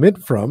get to the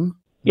Mint from.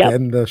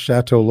 Than the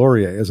Chateau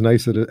Laurier, as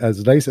nice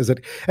as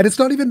it, and it's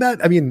not even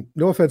that. I mean,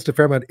 no offense to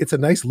Fairmount, it's a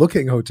nice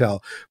looking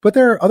hotel, but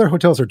there are other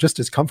hotels that are just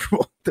as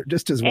comfortable. They're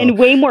just as well. And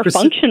way more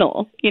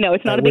functional.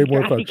 It's not a big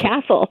drafty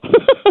castle.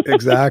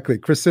 Exactly.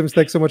 Kris Sims,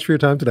 thanks so much for your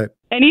time today.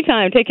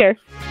 Anytime. Take care.